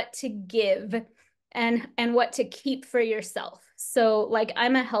or what to give and what to keep for yourself? So like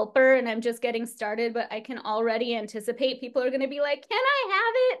I'm a helper and I'm just getting started, but I can already anticipate people are going to be like, can I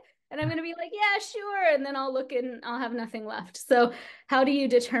have it? And I'm going to be like, yeah, sure. And then I'll look and I'll have nothing left. So how do you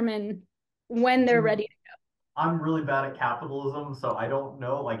determine when they're ready to go? I'm really bad at capitalism, so I don't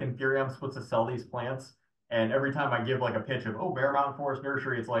know. Like in theory, I'm supposed to sell these plants. And every time I give like a pitch of, oh, Bear Mountain Forest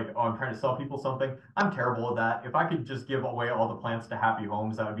Nursery, it's like, oh, I'm trying to sell people something. I'm terrible at that. If I could just give away all the plants to happy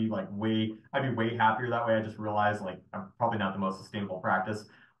homes, that would be like I'd be way happier that way. I just realized like I'm probably not the most sustainable practice.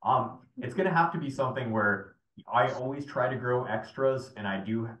 It's going to have to be something where I always try to grow extras, and I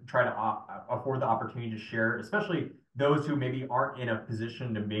do try to afford the opportunity to share, especially those who maybe aren't in a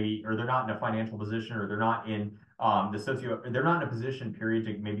position to or they're not in a financial position, or they're not in they're not in a position period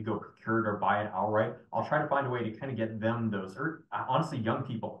to maybe go procure it or buy it outright. I'll try to find a way to kind of get them those, or honestly, young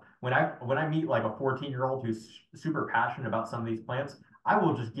people. When I meet like a 14-year-old who's super passionate about some of these plants, I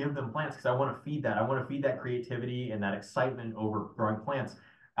will just give them plants because I want to feed that. I want to feed that creativity and that excitement over growing plants.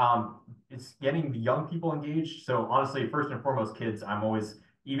 It's getting the young people engaged. So honestly, first and foremost, kids, I'm always,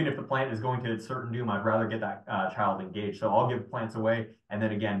 even if the plant is going to a certain doom, I'd rather get that child engaged. So I'll give plants away. And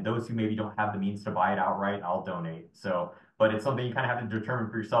then again, those who maybe don't have the means to buy it outright, I'll donate. So, but it's something you kind of have to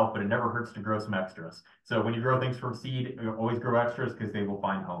determine for yourself, but it never hurts to grow some extras. So when you grow things from seed, you always grow extras because they will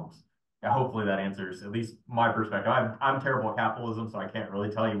find homes. Yeah, hopefully that answers at least my perspective. I'm terrible at capitalism, so I can't really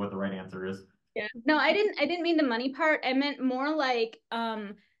tell you what the right answer is. Yeah. No, I didn't mean the money part. I meant more like,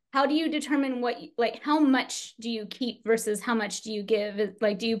 how do you determine how much do you keep versus how much do you give?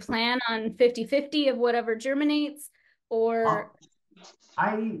 Like, do you plan on 50-50 of whatever germinates? or?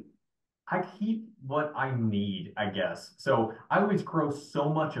 I I keep what I need, I guess. So I always grow so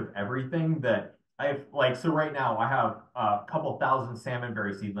much of everything that I've like. So right now I have a couple thousand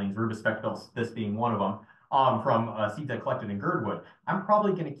salmonberry seedlings, Rubispectus, this being one of them, from seeds I collected in Girdwood. I'm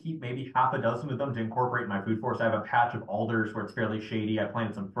probably going to keep maybe half a dozen of them to incorporate in my food forest. I have a patch of alders where it's fairly shady. I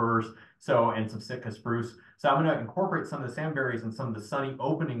planted some firs, so and some Sitka spruce. So I'm going to incorporate some of the salmonberries and some of the sunny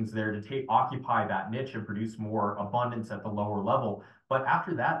openings there to take occupy that niche and produce more abundance at the lower level. But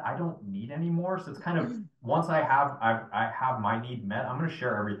after that, I don't need any more. So it's kind of once I have my need met, I'm going to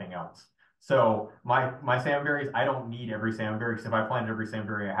share everything else. So my salmonberries, I don't need every salmonberry because if I planted every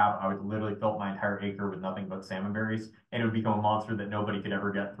salmonberry I have, I would literally fill up my entire acre with nothing but salmonberries, and it would become a monster that nobody could ever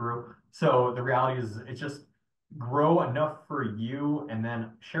get through. So the reality is, it's just grow enough for you and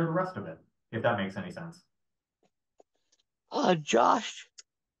then share the rest of it, if that makes any sense. Josh,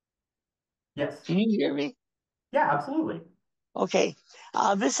 Yes. can you hear me? Yeah, absolutely. Okay.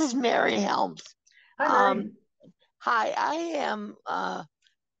 This is Mary Helms. Hi, Mary. Hi,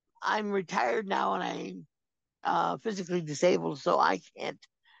 I'm retired now and I'm physically disabled, so I can't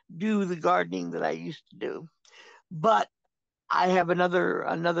do the gardening that I used to do. But I have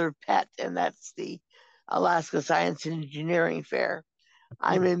another pet, and that's the Alaska Science and Engineering Fair.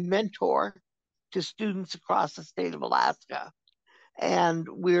 I'm a mentor to students across the state of Alaska, and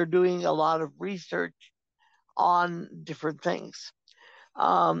we're doing a lot of research on different things.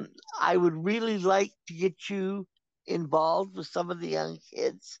 I would really like to get you involved with some of the young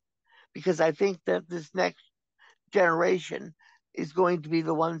kids because I think that this next generation is going to be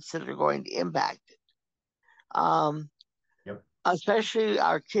the ones that are going to impact it. Yep. Especially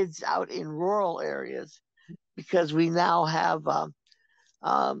our kids out in rural areas, because we now have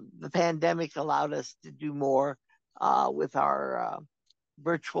the pandemic allowed us to do more with our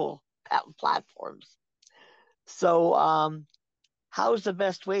virtual platforms. So, how's the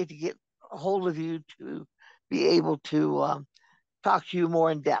best way to get a hold of you to be able to talk to you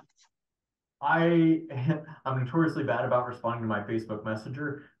more in depth? I I'm notoriously bad about responding to my Facebook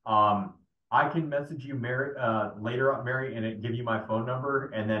Messenger. I can message you, Mary, later on, Mary, and it give you my phone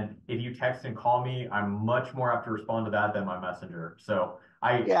number. And then if you text and call me, I'm much more apt to respond to that than my messenger. So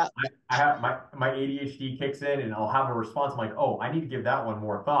Yeah, I have my ADHD kicks in, and I'll have a response. I'm like, oh, I need to give that one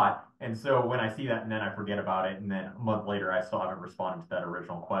more thought. And so when I see that, and then I forget about it, and then a month later, I still haven't responded to that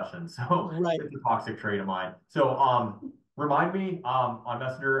original question. So right. it's a toxic trait of mine. So remind me on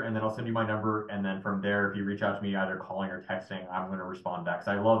Messenger, and then I'll send you my number. And then from there, if you reach out to me either calling or texting, I'm going to respond back.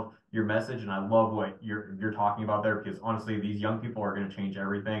 Because I love your message, and I love what you're talking about there. Because honestly, these young people are going to change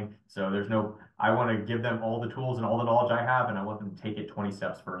everything. So there's no. I want to give them all the tools and all the knowledge I have, and I want them to take it 20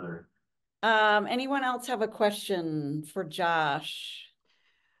 steps further. Anyone else have a question for Josh?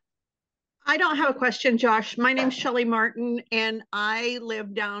 I don't have a question, Josh. My name's Shelley Martin, and I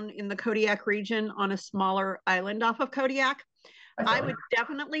live down in the Kodiak region on a smaller island off of Kodiak. I would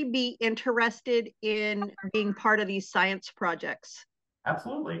definitely be interested in being part of these science projects.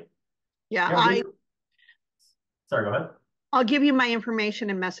 Absolutely. Yeah, sorry, go ahead. I'll give you my information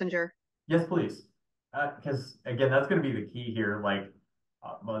in Messenger. Yes, please. Because again, that's going to be the key here. Like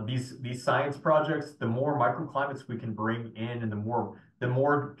these science projects, the more microclimates we can bring in, and the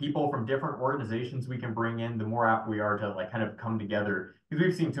more people from different organizations we can bring in, the more apt we are to like kind of come together. Because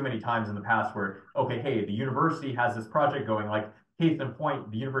we've seen too many times in the past where, okay, hey, the university has this project going, like case in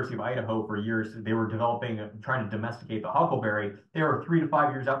point, the University of Idaho for years, they were trying to domesticate the huckleberry. They were 3 to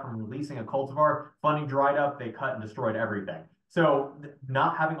 5 years out from releasing a cultivar, funding dried up, they cut and destroyed everything. So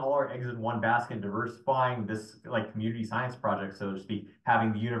not having all our eggs in one basket and diversifying this like community science project, so to speak,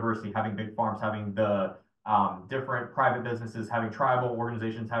 having the university, having big farms, having the different private businesses, having tribal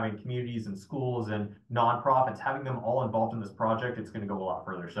organizations, having communities and schools and nonprofits, having them all involved in this project, it's going to go a lot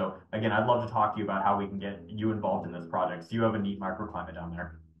further. So again, I'd love to talk to you about how we can get you involved in this project. So you have a neat microclimate down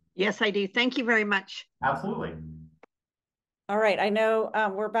there. Yes, I do. Thank you very much. Absolutely. All right, I know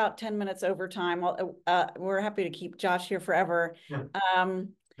we're about 10 minutes over time. We're happy to keep Josh here forever. Is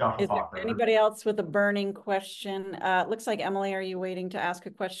there anybody else with a burning question? Looks like Emily, are you waiting to ask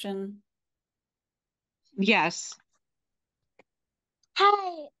a question? Yes.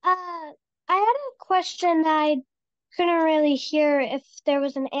 Hi, I had a question that I couldn't really hear if there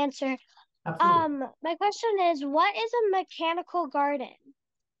was an answer. Absolutely. My question is, what is a mechanical garden?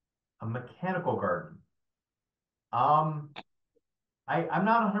 A mechanical garden. I'm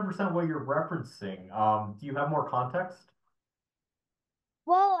not 100% what you're referencing. Do you have more context?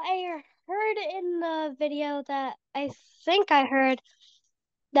 Well, I heard in the video that I think I heard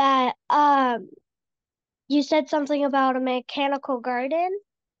that you said something about a mechanical garden.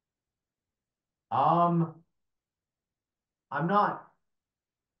 I'm not.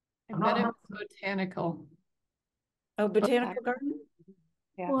 I I'm bet not. it's botanical. Oh, botanical garden?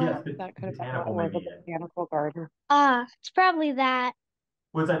 Yeah, Yes, that could have been botanical or may the be it. botanical garden. It's probably that.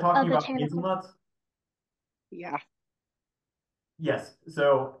 Was I A talking about botanical. hazelnuts? Yeah. Yes.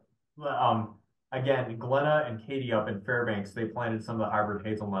 So, again, Glenna and Katie up in Fairbanks, they planted some of the hybrid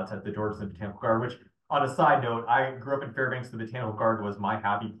hazelnuts at the Georgeton Botanical Garden, which, on a side note, I grew up in Fairbanks. The Botanical Garden was my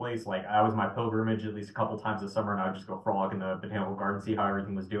happy place. Like, I was my pilgrimage at least a couple times a summer, and I would just go frolic in the Botanical Garden, see how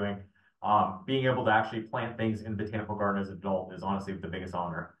everything was doing. Being able to actually plant things in the Botanical Garden as an adult is honestly the biggest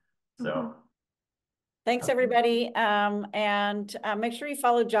honor. So. Thanks, everybody. And make sure you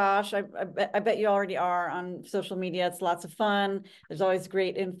follow Josh. I bet you already are on social media. It's lots of fun. There's always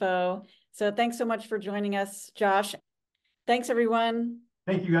great info. So thanks so much for joining us, Josh. Thanks, everyone.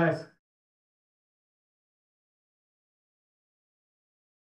 Thank you, guys.